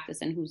to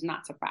practice and who's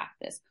not to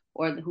practice,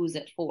 or who's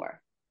it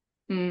for?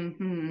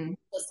 Hmm.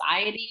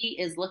 Society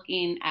is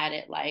looking at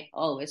it like,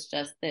 oh, it's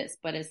just this,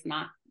 but it's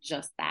not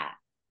just that.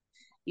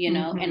 And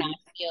I Hmm.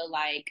 feel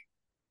like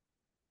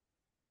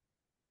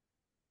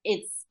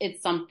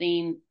it's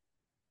something,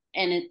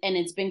 and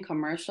it's been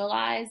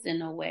commercialized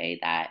in a way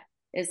that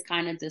is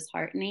kind of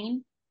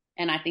disheartening.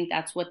 And I think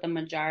that's what the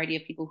majority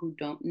of people who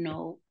don't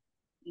know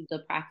the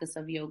practice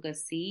of yoga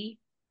see.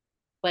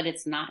 But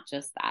it's not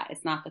just that.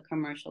 It's not the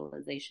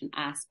commercialization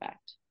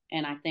aspect.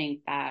 And I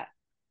think that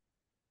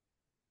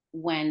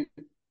when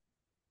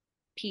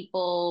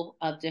people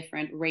of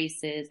different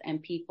races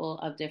and people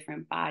of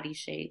different body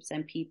shapes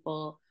and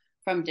people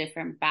from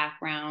different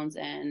backgrounds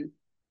and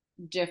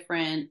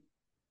different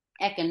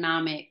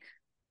economic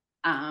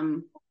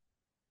um,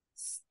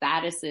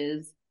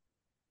 statuses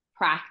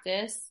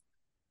practice,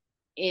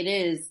 it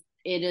is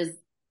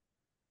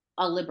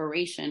a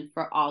liberation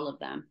for all of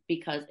them,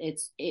 because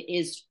it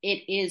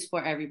is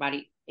for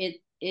everybody.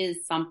 It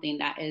is something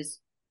that is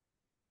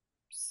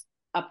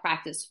a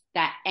practice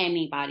that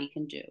anybody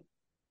can do.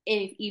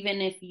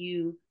 Even if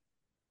you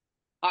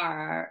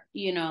are,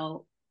 in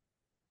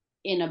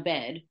a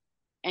bed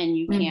and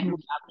you can't Hmm.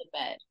 move out the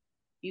bed,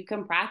 you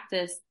can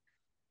practice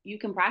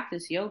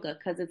yoga,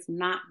 because it's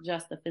not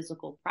just a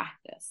physical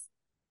practice.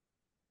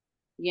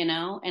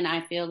 And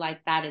I feel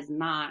like that is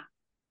not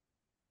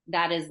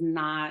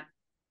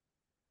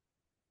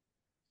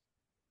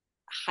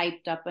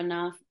hyped up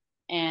enough.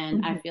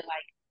 And I Hmm. feel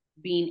like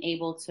being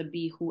able to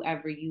be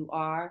whoever you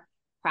are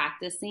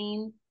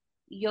practicing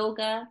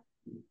yoga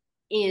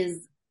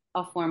is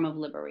a form of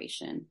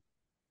liberation,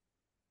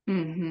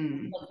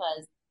 Hmm.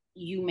 because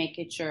you make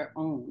it your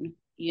own,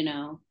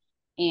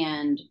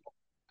 and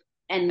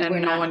we're And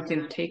no not, one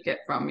can take it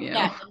from you.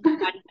 yeah, and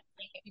nobody can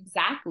take it,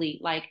 exactly,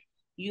 like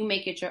you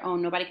make it your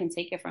own. Nobody can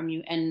take it from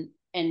you, and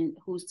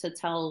who's to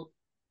tell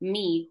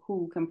me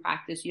who can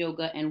practice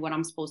yoga and what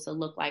I'm supposed to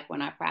look like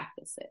when I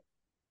practice it?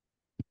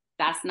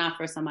 That's not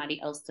for somebody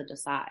else to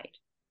decide.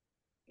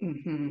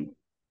 Hmm.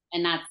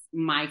 And that's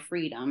my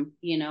freedom.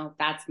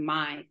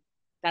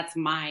 That's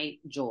my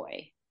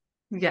joy.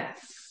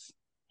 Yes.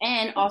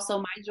 And also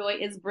my joy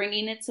is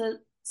bringing it to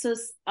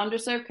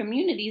underserved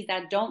communities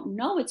that don't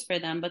know it's for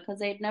them, because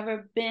they've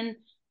never been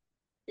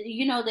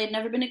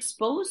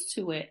exposed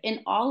to it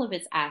in all of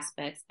its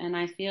aspects. And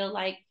I feel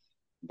like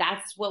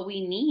that's what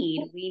we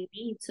need. We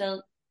need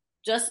to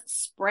just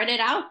spread it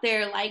out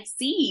there like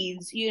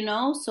seeds,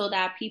 so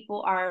that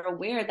people are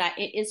aware that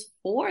it is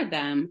for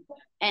them.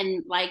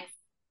 And like,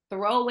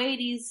 throw away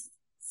these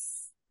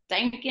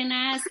stinking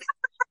ass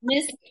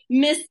mis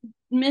mis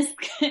mis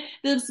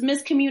this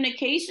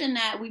miscommunication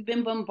that we've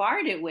been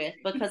bombarded with,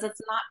 because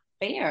it's not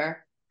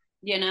fair.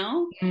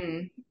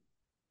 Mm,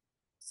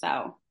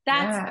 So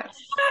that's yes.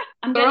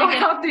 I'm Throw gonna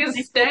get out my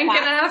these stankin'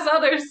 soapbox. ass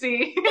other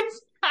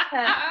seeds.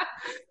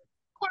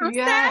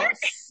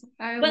 Yes,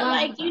 I But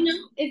like, love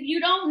that.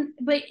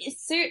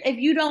 if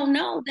you don't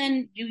know,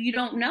 then you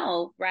don't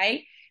know,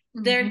 right?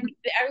 There, Mhm.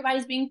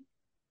 everybody's being,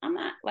 I'm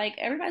not like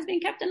everybody's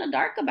being kept in the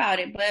dark about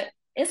it, but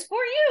it's for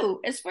you.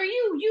 It's for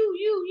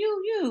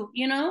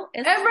you know,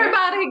 it's for,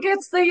 Everybody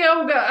gets the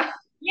yoga.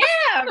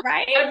 yeah,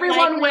 right? Like,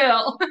 Everyone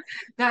will.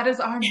 That is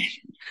our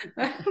mission.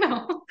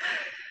 No.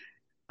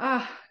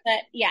 Ah, but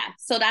yeah,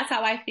 so that's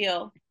how I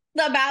feel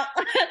about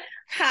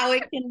how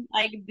it can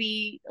like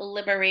be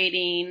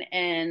liberating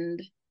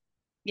and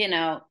you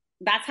know,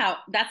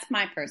 that's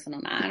my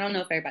personal. I don't know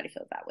if everybody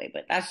feels that way,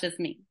 but that's just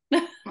me.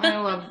 I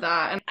love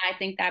that. And I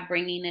think that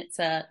bringing it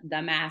to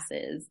the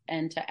masses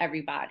and to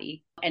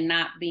everybody and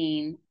not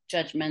being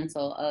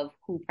judgmental of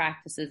who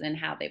practices and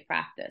how they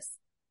practice.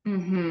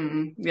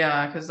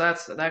 yeah, because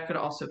that could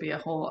also be a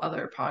whole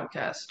other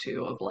podcast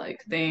too of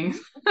like things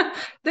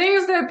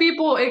things that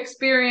people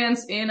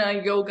experience in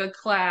a yoga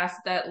class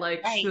that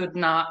like Right, should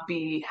not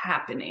be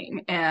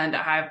happening. And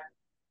I've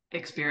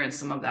experienced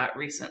some of that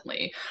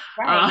recently,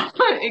 right.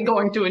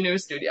 going to a new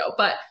studio.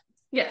 But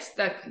yes,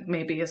 that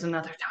maybe is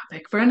another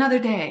topic for another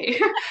day.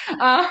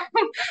 uh,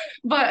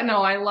 but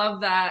no, I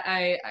love that.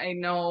 I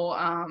know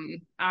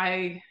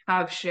I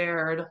have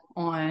shared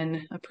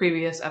on a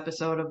previous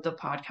episode of the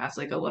podcast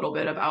like a little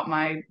bit about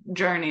my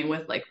journey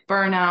with like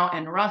burnout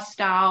and rust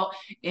out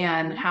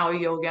and Mhm. how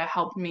yoga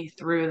helped me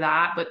through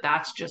that. But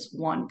that's just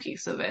one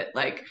piece of it.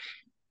 Like,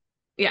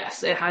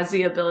 yes, it has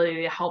the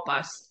ability to help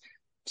us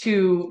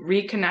to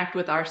reconnect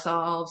with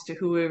ourselves, to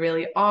who we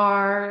really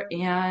are,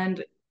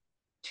 and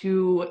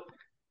to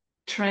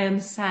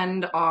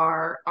transcend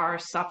our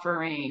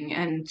suffering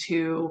and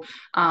to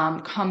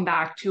come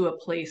back to a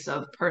place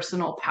of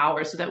personal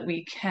power so that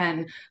we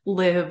can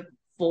live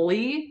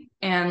fully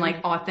and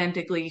like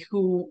authentically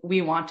who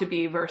we want to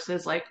be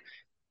versus like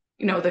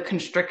the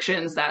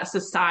constrictions that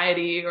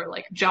society or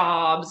like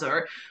jobs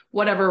or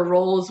whatever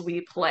roles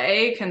we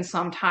play can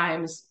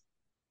sometimes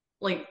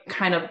like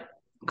kind of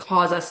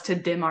cause us to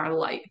dim our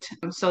light.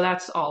 So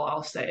that's all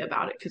I'll say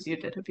about it because you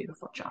did a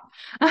beautiful job.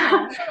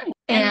 Yeah.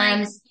 And like,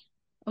 And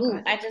ooh,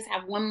 okay. I just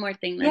have one more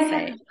thing to Yeah.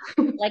 say.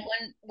 Like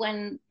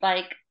when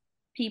like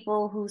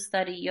people who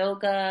study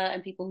yoga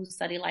and people who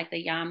study like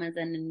the yamas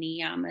and the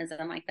niyamas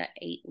and like the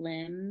 8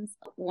 limbs,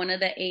 one of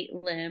the 8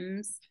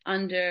 limbs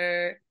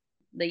under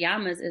the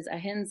yamas is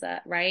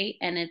ahimsa, right?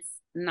 And it's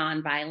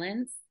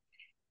nonviolence.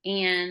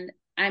 And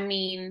I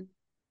mean,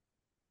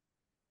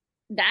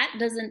 that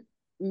doesn't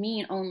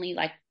mean only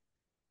like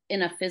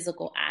in a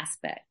physical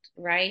aspect,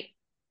 right?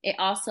 It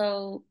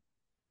also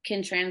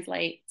can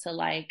translate to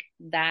like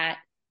that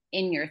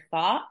in your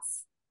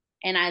thoughts.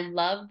 And I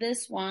love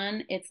this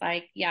one. It's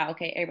like, yeah,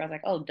 okay, everybody's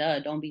like, oh, duh,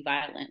 don't be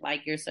violent.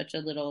 Like you're such a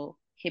little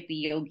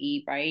hippie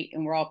yogi, right?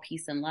 And we're all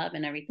peace and love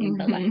and everything.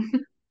 But like, Hmm.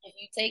 if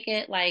you take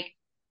it, like,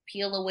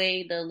 peel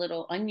away the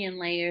little onion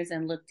layers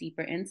and look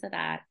deeper into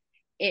that,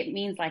 it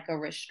means like a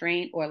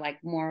restraint or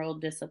like moral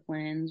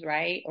disciplines,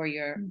 right? Or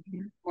your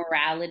Hmm.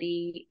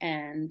 morality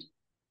and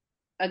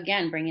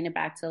again bringing it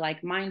back to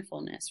like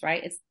mindfulness,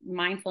 right? It's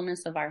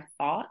mindfulness of our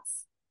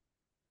thoughts.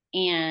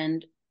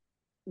 And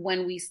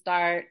when we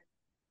start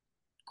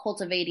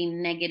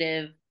cultivating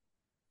negative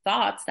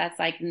thoughts, that's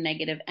like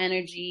negative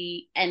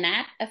energy and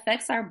that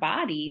affects our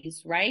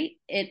bodies, right?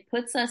 It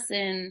puts us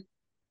in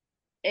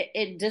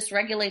it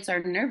dysregulates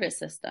our nervous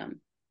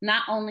system,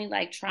 not only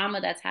like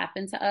trauma that's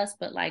happened to us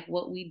but like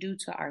what we do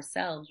to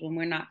ourselves when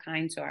we're not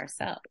kind to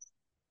ourselves.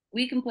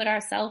 We can put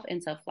ourselves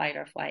into flight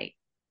or flight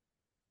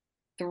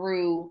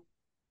through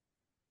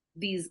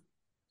these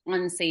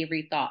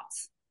unsavory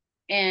thoughts.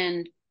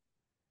 And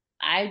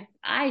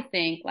I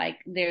think like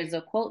there's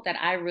a quote that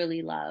I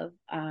really love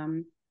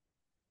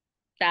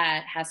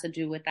that has to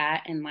do with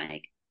that and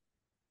like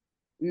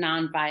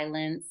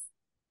nonviolence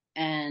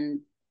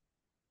and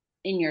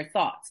in your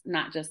thoughts,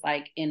 not just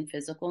like in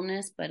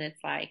physicalness, but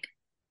it's like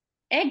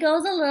it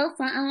goes a little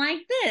something like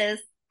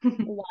this.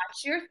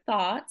 Watch your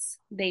thoughts,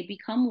 they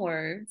become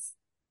words.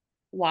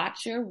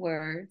 Watch your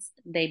words,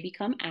 they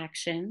become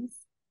actions.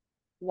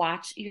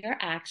 Watch your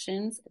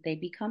actions, they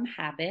become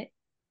habit.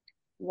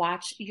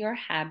 Watch your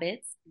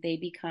habits, they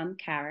become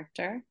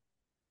character.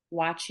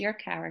 Watch your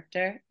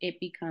character, it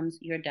becomes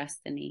your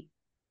destiny.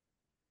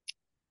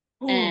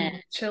 And Ooh,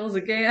 chills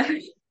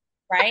again.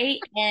 right?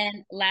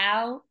 And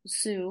Lao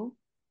Tzu,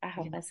 I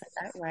hope I said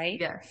that Yes. right.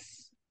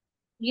 Yes.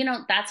 You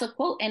know, that's a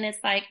quote. And it's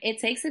like, it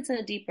takes it to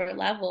a deeper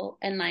level.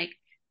 And like,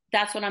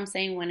 that's what I'm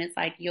saying when it's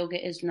like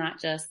yoga is not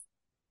just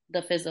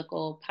the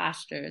physical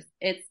postures.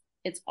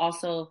 It's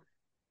also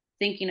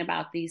thinking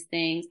about these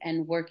things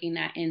and working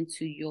that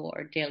into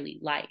your daily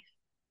life,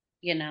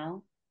 you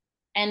know?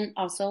 And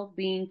also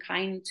being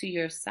kind to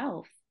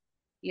yourself,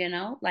 you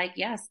know? Like,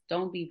 yes,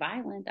 don't be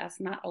violent. That's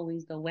not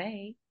always the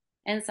way.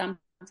 And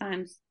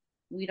sometimes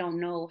we don't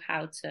know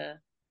how to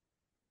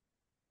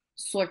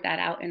sort that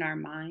out in our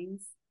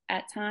minds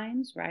at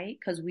times, right?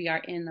 Because we are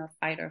in a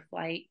fight or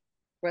flight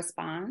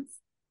response.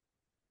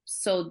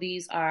 So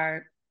these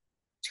are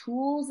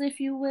tools, if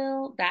you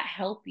will, that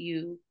help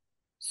you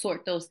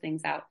sort those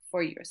things out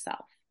for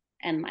yourself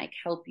and like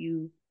help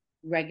you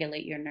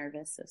regulate your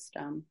nervous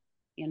system,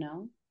 you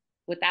know,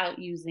 without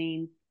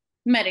using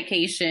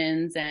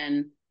medications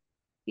and,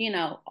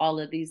 all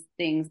of these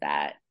things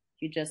that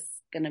you're just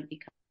going to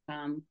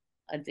become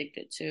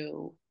addicted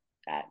to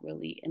that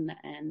really, in the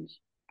end,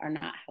 are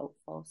not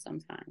helpful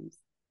sometimes.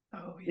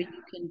 Oh, But yeah.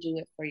 you can do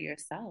it for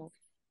yourself,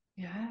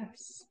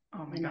 Yes.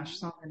 Oh my you know? gosh,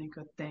 so many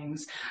good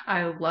things.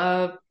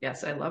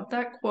 Yes, I love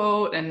that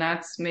quote. And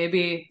that's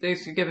maybe they've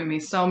given me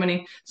so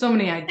many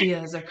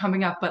ideas are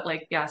coming up. But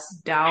like,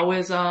 yes,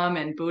 Taoism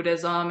and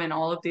Buddhism and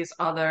all of these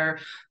other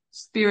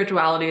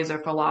spiritualities or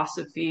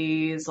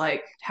philosophies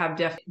like have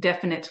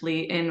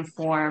definitely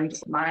informed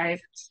my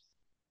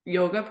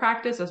yoga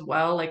practice as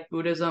well. Like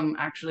Buddhism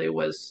actually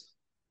was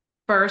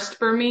first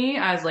for me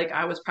as like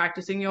I was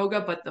practicing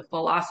yoga, but the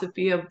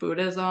philosophy of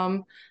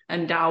Buddhism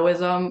and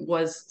Taoism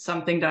was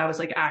something that I was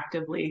like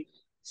actively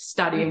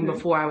studying Mm-hmm.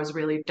 before I was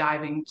really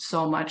diving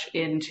so much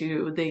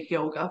into the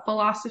yoga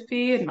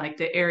philosophy, and like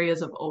the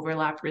areas of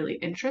overlap really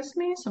interest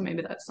me. So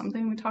maybe that's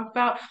something we talk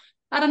about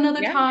at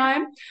another Yeah.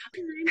 time.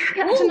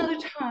 At Ooh, another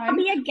I'll time.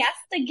 be a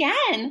guest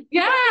again.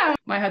 Yeah,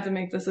 might have to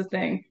make this a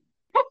thing.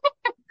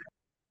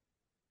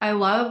 I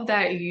love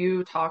that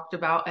you talked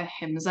about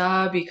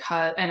ahimsa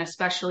because, and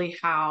especially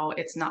how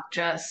it's not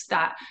just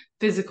that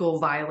physical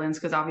violence,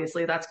 because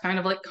obviously that's kind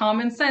of like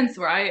common sense,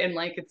 right? And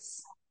like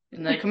it's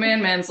in the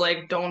commandments,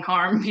 like don't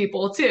harm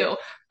people too.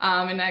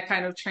 And that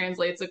kind of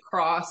translates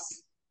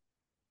across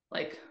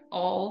like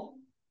all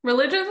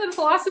religions and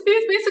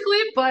philosophies basically,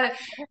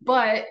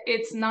 but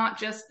it's not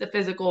just the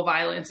physical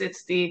violence,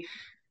 it's the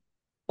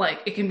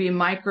like it can be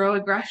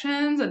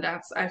microaggressions, and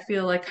that's I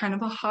feel like kind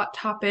of a hot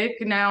topic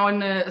now in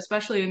the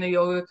especially in the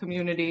yoga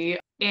community,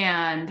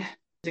 and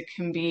it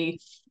can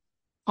be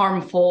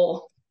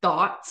harmful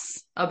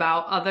thoughts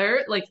about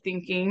other like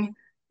thinking.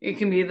 It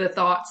can be the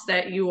thoughts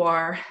that you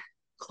are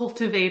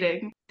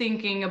cultivating,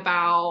 thinking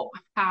about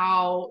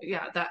how,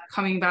 yeah, that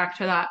coming back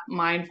to that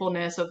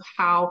mindfulness of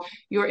how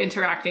you're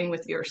interacting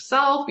with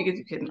yourself, because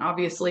you can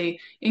obviously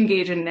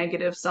engage in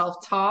negative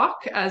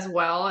self-talk as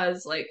well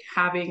as like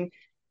having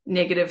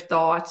negative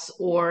thoughts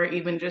or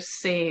even just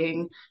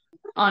saying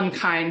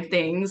unkind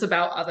things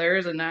about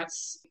others. And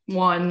that's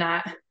one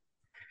that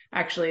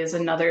actually is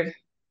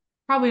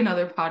probably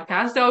another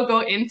podcast I'll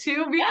go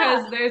into, Yeah.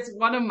 because there's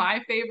one of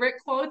my favorite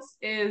quotes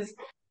is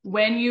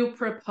when you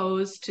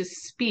propose to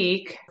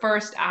speak,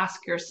 first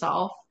ask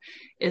yourself,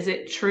 is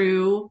it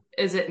true?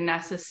 Is it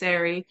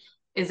necessary?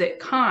 Is it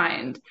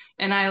kind?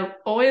 And I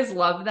always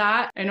love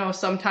that. I know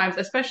sometimes,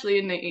 especially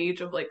in the age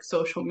of like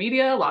social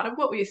media, a lot of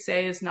what we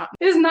say is not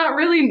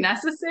really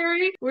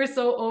necessary. We're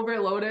so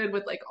overloaded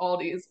with like all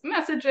these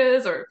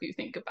messages, or if you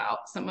think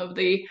about some of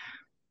the,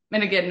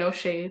 and again, no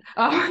shade,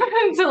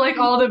 to like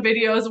all the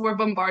videos we're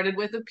bombarded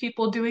with of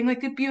people doing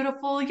like a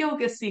beautiful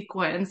yoga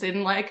sequence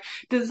in like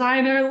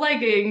designer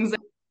leggings.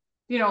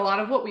 A lot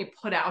of what we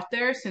put out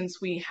there, since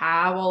we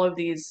have all of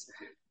these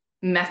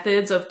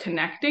methods of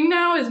connecting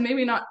now, is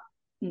maybe not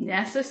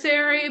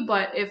necessary.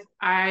 But if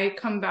I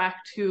come back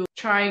to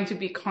trying to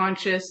be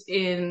conscious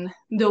in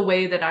the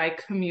way that I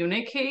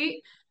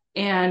communicate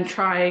and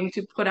trying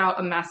to put out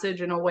a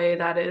message in a way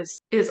that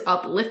is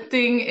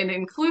uplifting and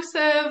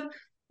inclusive,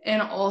 and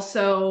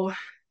also,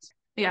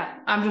 yeah,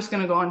 I'm just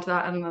gonna go into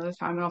that at another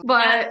time. Yeah,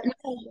 But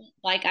no,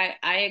 like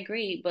I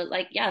agree, but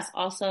like yes,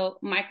 also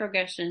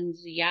microaggressions,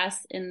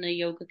 yes, in the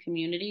yoga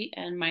community,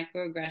 and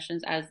microaggressions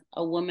as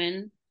a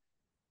woman,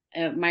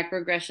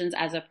 microaggressions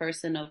as a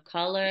person of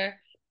color,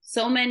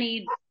 so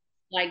many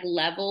like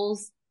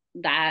levels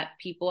that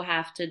people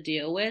have to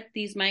deal with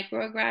these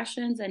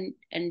microaggressions,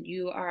 and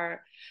you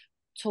are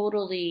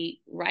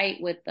totally right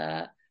with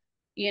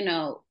you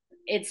know,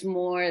 it's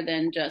more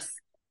than just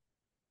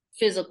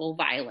physical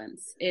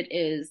violence. It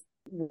is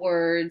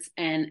words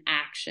and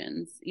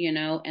actions,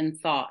 and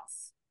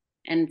thoughts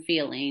and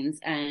feelings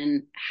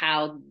and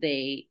how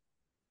they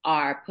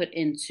are put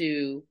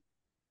into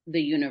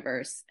the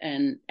universe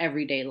and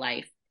everyday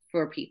life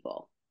for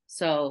people.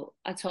 So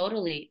I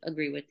totally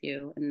agree with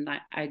you. And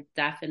I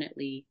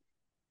definitely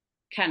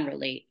can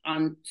relate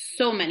on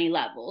so many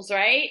levels,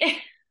 right?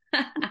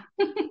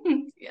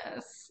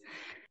 yes.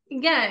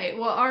 Yay.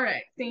 Well, all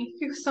right. Thank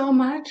you so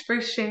much for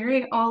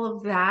sharing all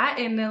of that.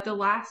 And the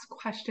last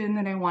question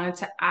that I wanted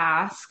to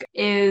ask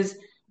is,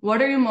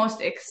 what are you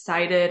most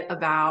excited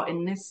about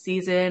in this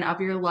season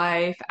of your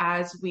life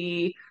as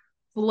we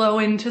flow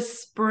into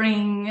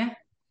spring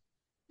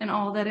and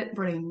all that it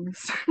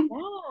brings? Yeah.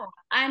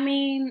 I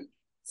mean,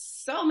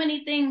 so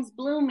many things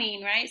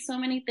blooming, right? So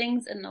many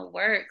things in the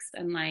works.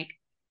 And like,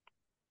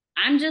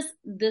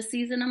 this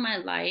season of my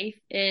life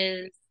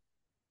is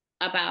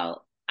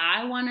about,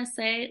 I want to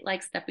say,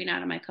 like stepping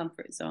out of my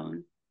comfort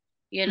zone.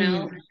 We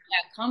Mm,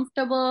 get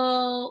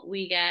comfortable,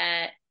 we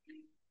get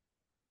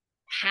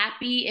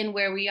happy in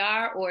where we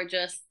are, or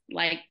just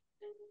like,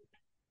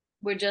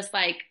 we're just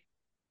like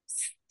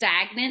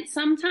stagnant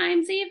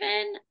sometimes,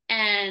 even.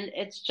 And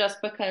it's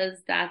just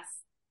because that's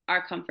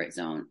our comfort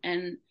zone.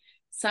 And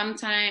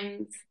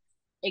sometimes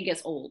it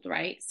gets old,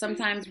 right?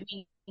 Sometimes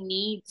we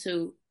need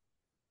to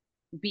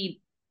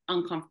be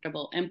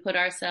uncomfortable and put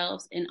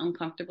ourselves in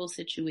uncomfortable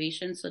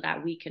situations so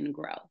that we can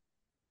grow.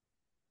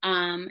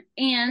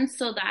 And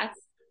so that's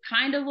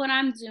kind of what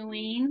I'm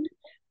doing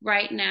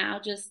right now,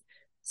 just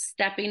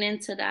stepping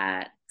into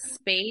that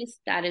space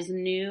that is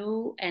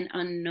new and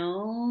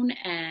unknown,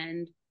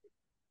 and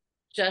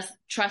just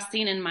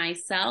trusting in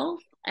myself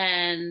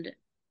and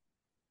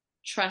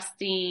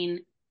trusting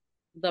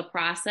the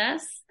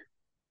process,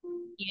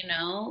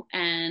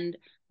 and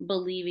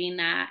believing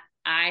that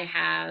I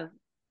have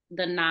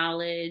the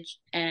knowledge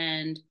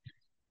and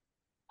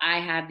I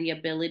have the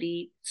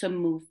ability to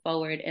move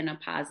forward in a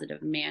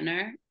positive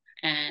manner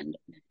and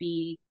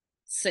be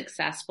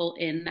successful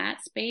in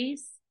that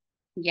space.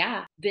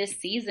 Yeah, this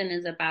season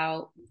is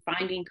about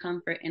finding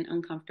comfort in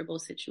uncomfortable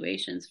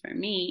situations for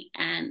me.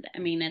 And I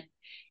mean,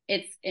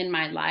 it's in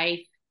my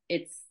life,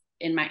 it's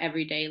in my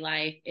everyday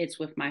life, it's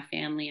with my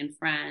family and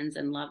friends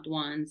and loved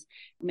ones,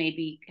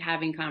 maybe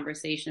having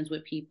conversations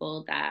with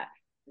people that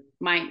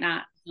might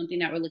not be something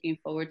that we're looking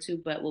forward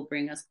to, but will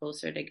bring us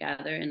closer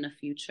together in the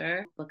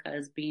future,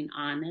 because being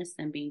honest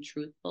and being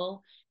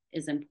truthful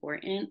is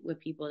important with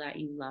people that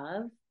you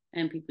love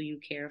and people you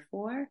care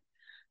for.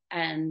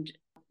 And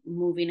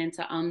moving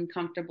into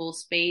uncomfortable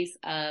space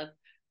of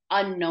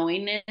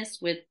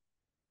unknowingness with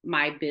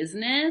my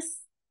business,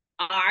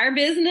 our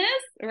business,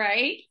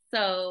 right?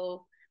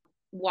 So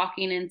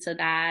walking into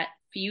that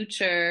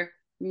future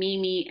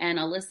Mimi and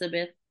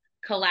Elizabeth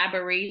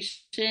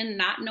collaboration,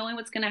 not knowing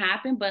what's going to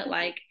happen, but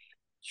like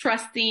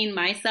trusting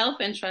myself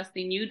and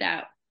trusting you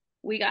that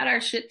we got our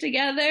shit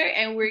together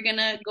and we're going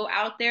to go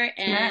out there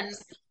and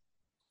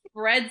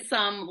spread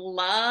some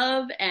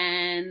love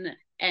and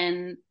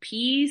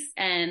peace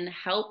and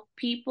help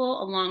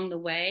people along the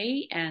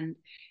way, and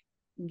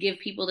give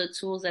people the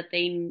tools that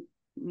they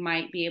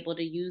might be able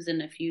to use in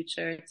the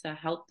future to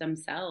help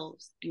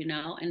themselves,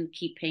 and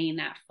keep paying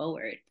that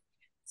forward.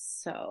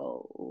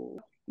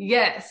 So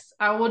yes,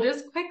 I will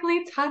just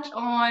quickly touch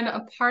on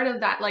a part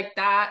of that, like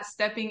that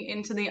stepping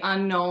into the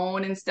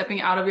unknown and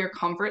stepping out of your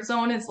comfort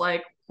zone is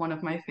like one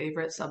of my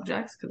favorite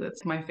subjects, because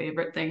it's my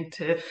favorite thing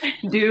to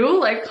do,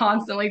 like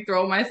constantly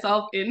throw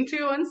myself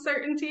into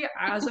uncertainty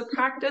as a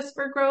practice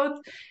for growth.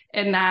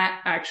 And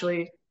that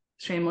actually,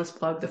 shameless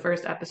plug, the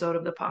first episode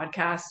of the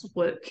podcast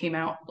what came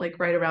out like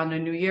right around the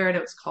new year, and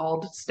it was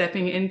called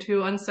Stepping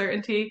into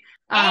Uncertainty.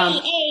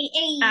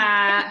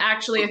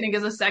 Actually, I think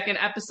is a second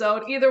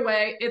episode. Either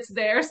way, it's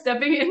there,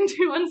 Stepping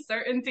into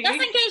Uncertainty.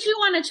 Just in case you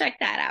want to check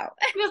that out.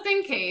 Just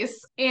in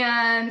case.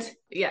 And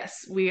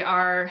yes, we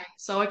are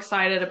so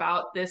excited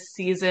about this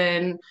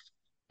season.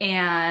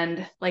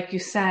 And like you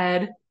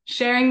said,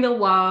 sharing the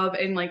love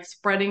and like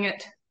spreading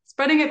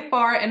it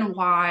far and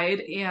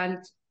wide, and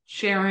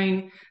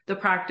sharing the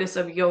practice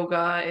of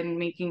yoga and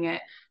making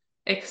it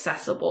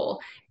accessible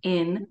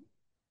in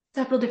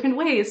several different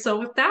ways. So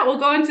with that, we'll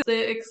go into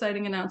the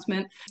exciting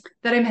announcement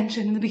that I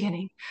mentioned in the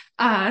beginning.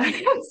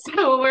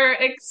 So we're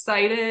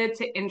excited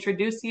to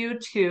introduce you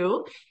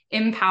to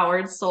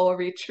Empowered Soul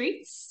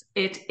Retreats.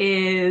 It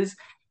is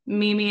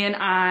Mimi and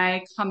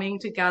I coming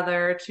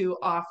together to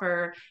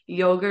offer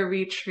yoga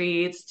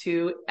retreats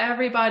to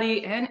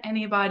everybody and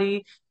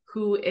anybody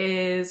who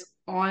is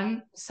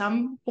on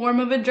some form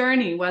of a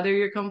journey, whether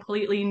you're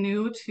completely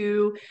new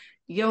to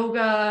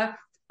yoga,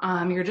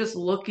 you're just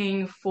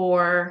looking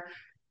for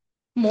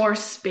more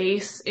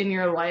space in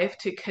your life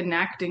to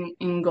connect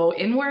and go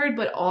inward,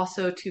 but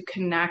also to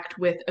connect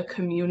with a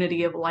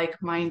community of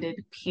like-minded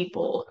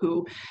people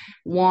who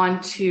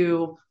want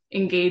to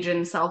engage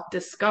in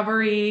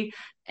self-discovery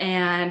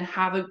and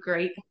have a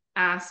great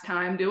ass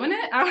time doing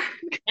it.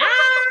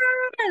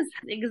 Yes,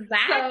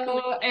 exactly.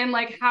 So, and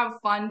like have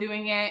fun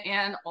doing it.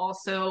 And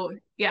also,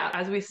 yeah,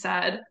 as we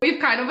said, we've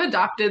kind of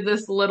adopted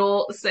this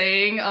little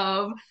saying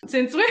of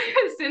since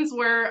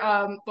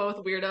we're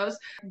both weirdos,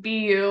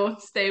 be you,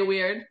 stay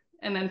weird,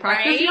 and then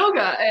practice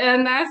yoga.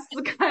 And that's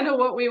kind of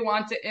what we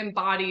want to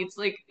embody. It's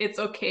like it's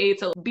okay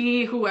to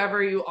be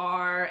whoever you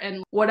are,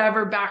 and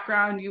whatever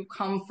background you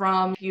come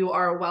from, you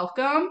are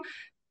welcome.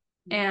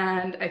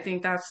 And I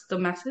think that's the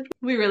message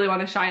we really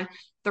want to shine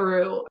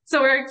through.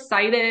 So we're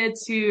excited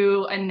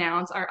to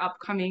announce our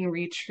upcoming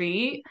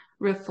retreat,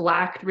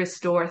 Reflect,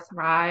 Restore,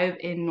 Thrive,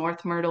 in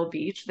North Myrtle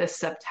Beach this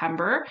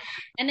September.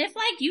 And if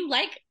like you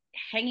like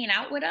hanging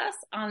out with us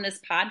on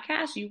this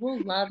podcast, you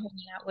will love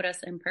hanging out with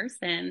us in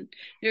person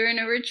during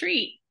a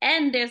retreat.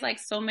 And there's like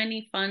so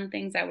many fun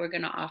things that we're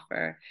going to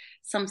offer.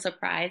 Some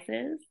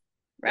surprises,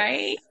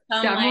 right?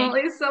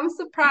 Definitely some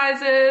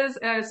surprises.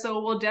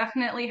 So we'll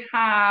definitely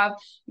have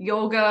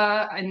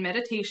yoga and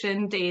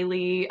meditation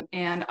daily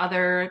and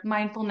other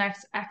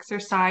mindfulness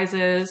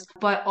exercises,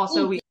 but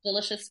also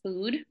delicious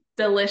food.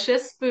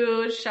 Delicious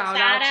food. Shout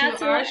out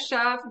to our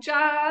chef,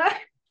 Jess.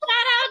 Shout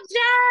out,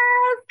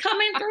 Jess,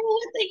 coming through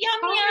with the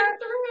yum yum.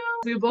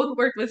 We both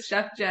worked with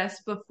Chef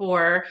Jess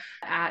before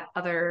at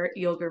other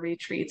yoga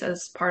retreats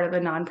as part of a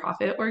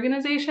nonprofit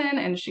organization,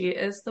 and she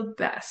is the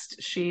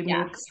best. She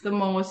makes the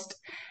most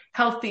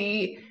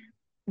healthy,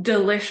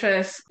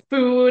 delicious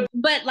food.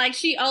 But like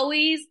she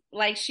always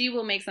like she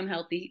will make some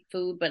healthy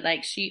food, but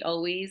like she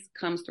always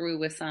comes through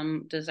with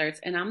some desserts.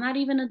 And I'm not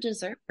even a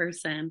dessert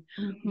person,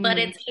 but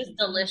Mhm. it's just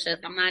delicious.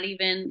 I'm not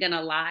even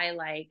gonna lie,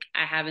 like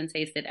I haven't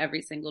tasted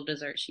every single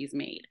dessert she's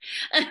made.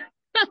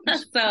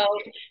 So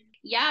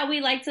yeah,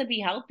 we like to be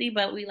healthy,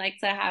 but we like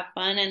to have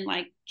fun and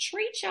like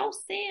treat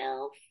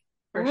yourself.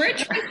 For sure.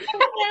 Retreat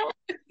yourself,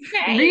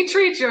 okay?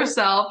 Retreat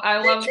yourself. I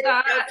love Retreat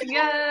that.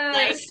 yourself.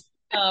 Like, Yes.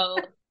 so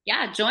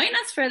yeah, join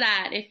us for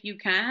that if you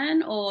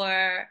can,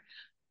 or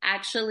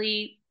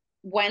actually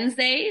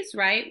Wednesdays,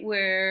 right?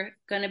 We're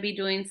gonna be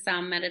doing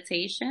some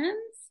meditations.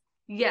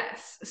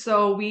 Yes.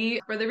 So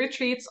for the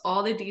retreats,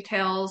 all the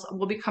details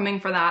will be coming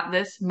for that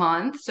this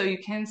month. So you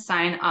can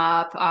sign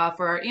up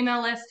for our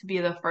email list to be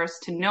the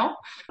first to know.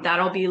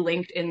 That'll be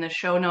linked in the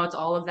show notes.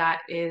 All of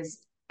that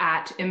is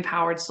at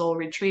Empowered Soul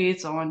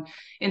Retreats on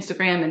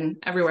Instagram and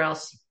everywhere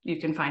else you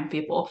can find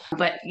people.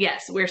 But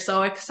yes, we're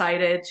so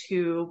excited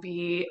to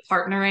be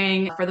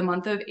partnering for the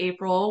month of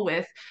April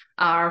with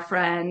our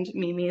friend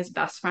Mimi's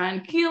best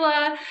friend,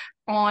 Keela,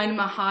 on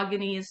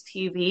Mahogany's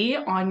TV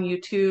on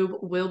YouTube.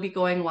 Will be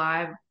going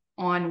live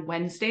on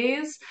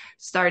Wednesdays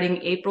starting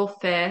April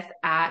 5th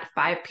at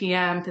 5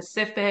 p.m.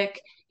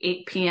 Pacific,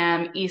 8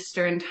 p.m.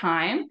 Eastern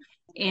Time.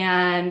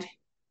 And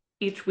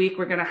each week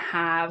we're going to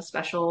have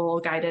special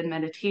guided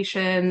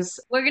meditations.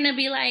 We're gonna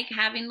be like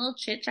having little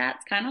chit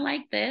chats, kind of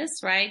like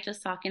this, right?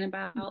 Just talking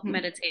about Mhm.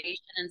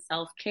 meditation and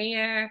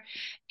self-care.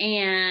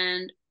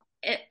 And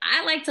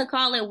I like to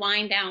call it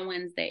wind down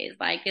Wednesdays.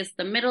 Like it's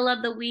the middle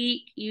of the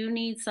week. You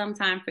need some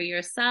time for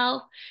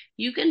yourself.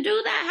 You can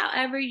do that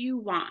however you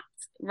want,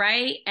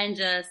 right? And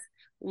just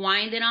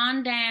wind it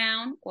on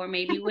down, or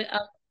maybe with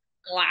a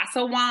glass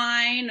of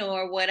wine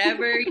or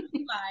whatever you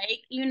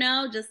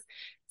like, just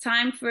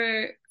time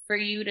for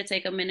you to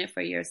take a minute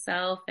for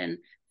yourself and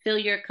fill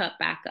your cup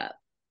back up,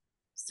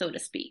 so to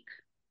speak.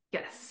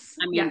 Yes.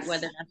 I mean, Yes.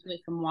 whether that's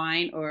with some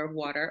wine or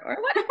water or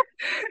whatever,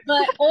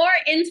 but or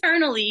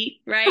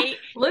internally, right? And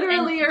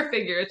Literally or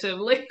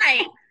figuratively.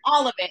 right,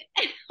 all of it,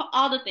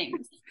 all the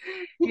things.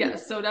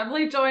 Yes. So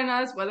definitely join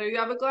us, whether you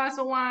have a glass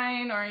of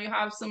wine or you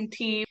have some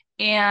tea.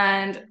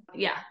 And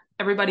yeah,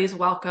 everybody's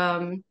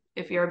welcome.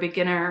 If you're a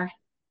beginner,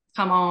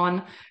 come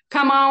on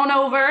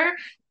over. Right.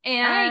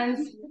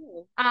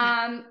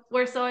 And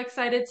we're so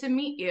excited to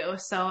meet you.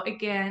 So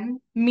again,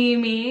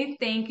 Mimi,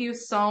 thank you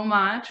so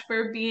much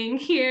for being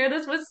here.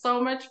 This was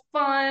so much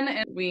fun,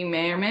 and we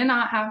may or may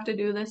not have to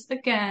do this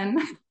again.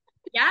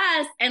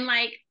 Yes. And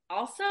like,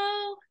 also,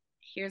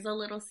 here's a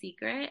little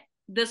secret.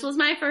 This was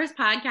my first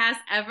podcast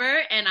ever,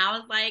 and I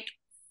was like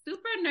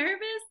super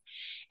nervous.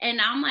 And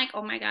now I'm like,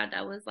 oh my God,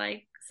 that was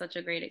like such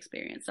a great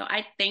experience. So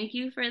I thank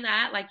you for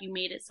that. Like, you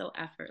made it so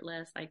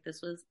effortless. Like,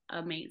 this was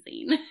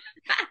amazing.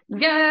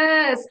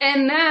 Yes,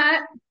 and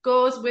that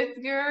goes with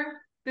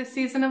this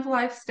season of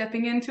life,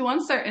 stepping into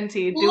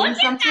uncertainty, Look doing at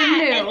something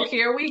that. And new.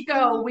 Here we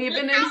go, look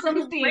weaving in how it some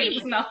was themes.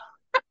 great. No,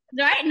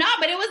 Right? No,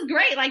 but it was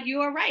great. Like you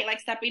were right. Like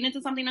stepping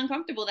into something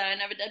uncomfortable that I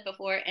never did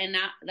before. And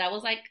that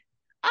was like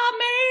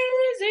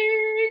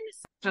amazing.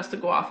 just to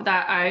go off of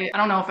that, I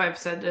don't know if I've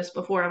said this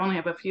before. I've only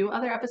have a few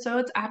other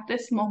episodes at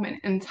this moment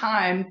in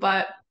time,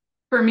 but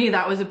for me,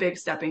 that was a big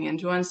stepping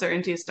into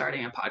uncertainty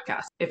starting a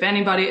podcast. If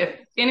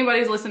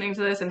anybody's listening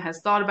to this and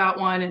has thought about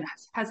one and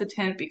is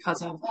hesitant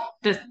because of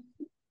just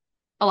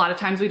a lot of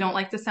times we don't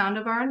like the sound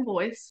of our own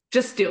voice,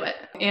 just do it.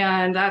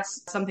 And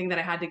that's something that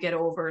I had to get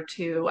over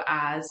to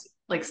as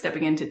like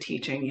stepping into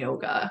teaching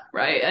yoga,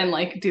 right? And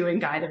like doing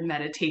guided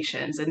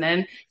meditations. And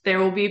then there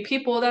will be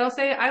people that'll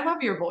say, I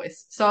love your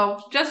voice. So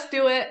just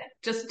do it.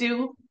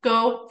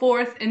 Go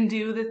forth and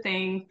do the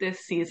thing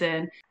this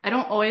season. I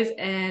don't always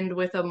end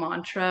with a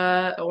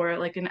mantra or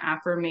like an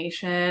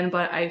affirmation,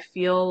 but I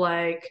feel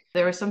like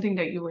there was something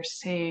that we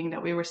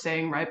were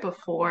saying right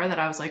before that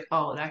I was like,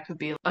 oh, that could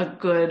be a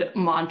good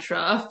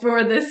mantra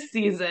for this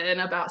season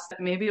about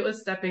maybe it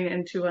was stepping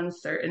into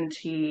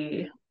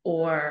uncertainty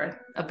or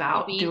Or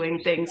about being doing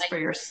things like for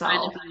trying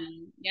yourself to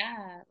be,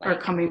 yeah, or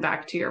like coming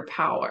back to your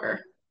power.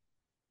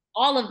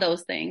 all of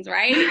those things,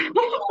 right?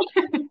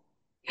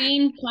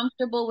 Being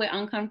comfortable with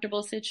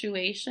uncomfortable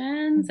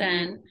situations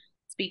and Mhm.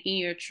 speaking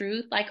your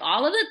truth, like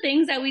all of the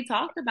things that we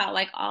talked about,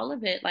 like all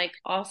of it, like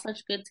all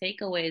such good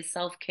takeaways,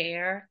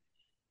 self-care,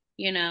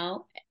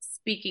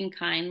 speaking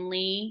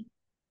kindly,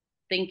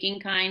 thinking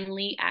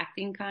kindly,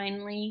 acting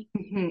kindly,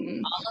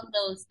 Mhm. all of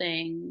those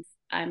things.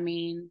 I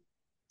mean,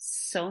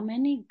 so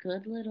many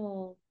good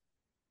little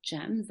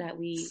gems that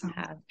we So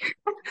have.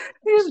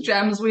 these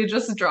gems we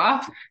just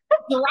dropped.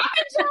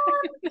 Dropping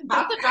gems,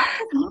 about to drop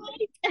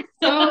the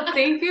So mic.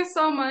 thank you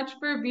so much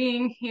for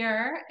being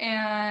here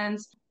and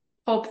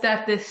hope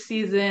that this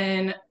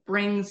season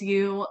brings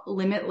you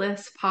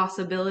limitless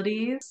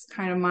possibilities.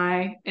 Kind of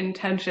my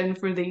intention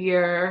for the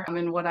year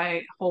and what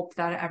I hope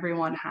that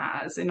everyone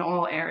has in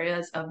all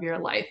areas of your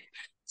life.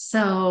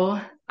 So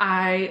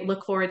I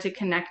look forward to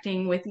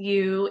connecting with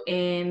you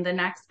in the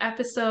next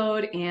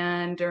episode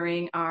and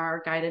during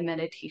our guided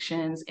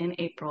meditations in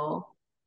April.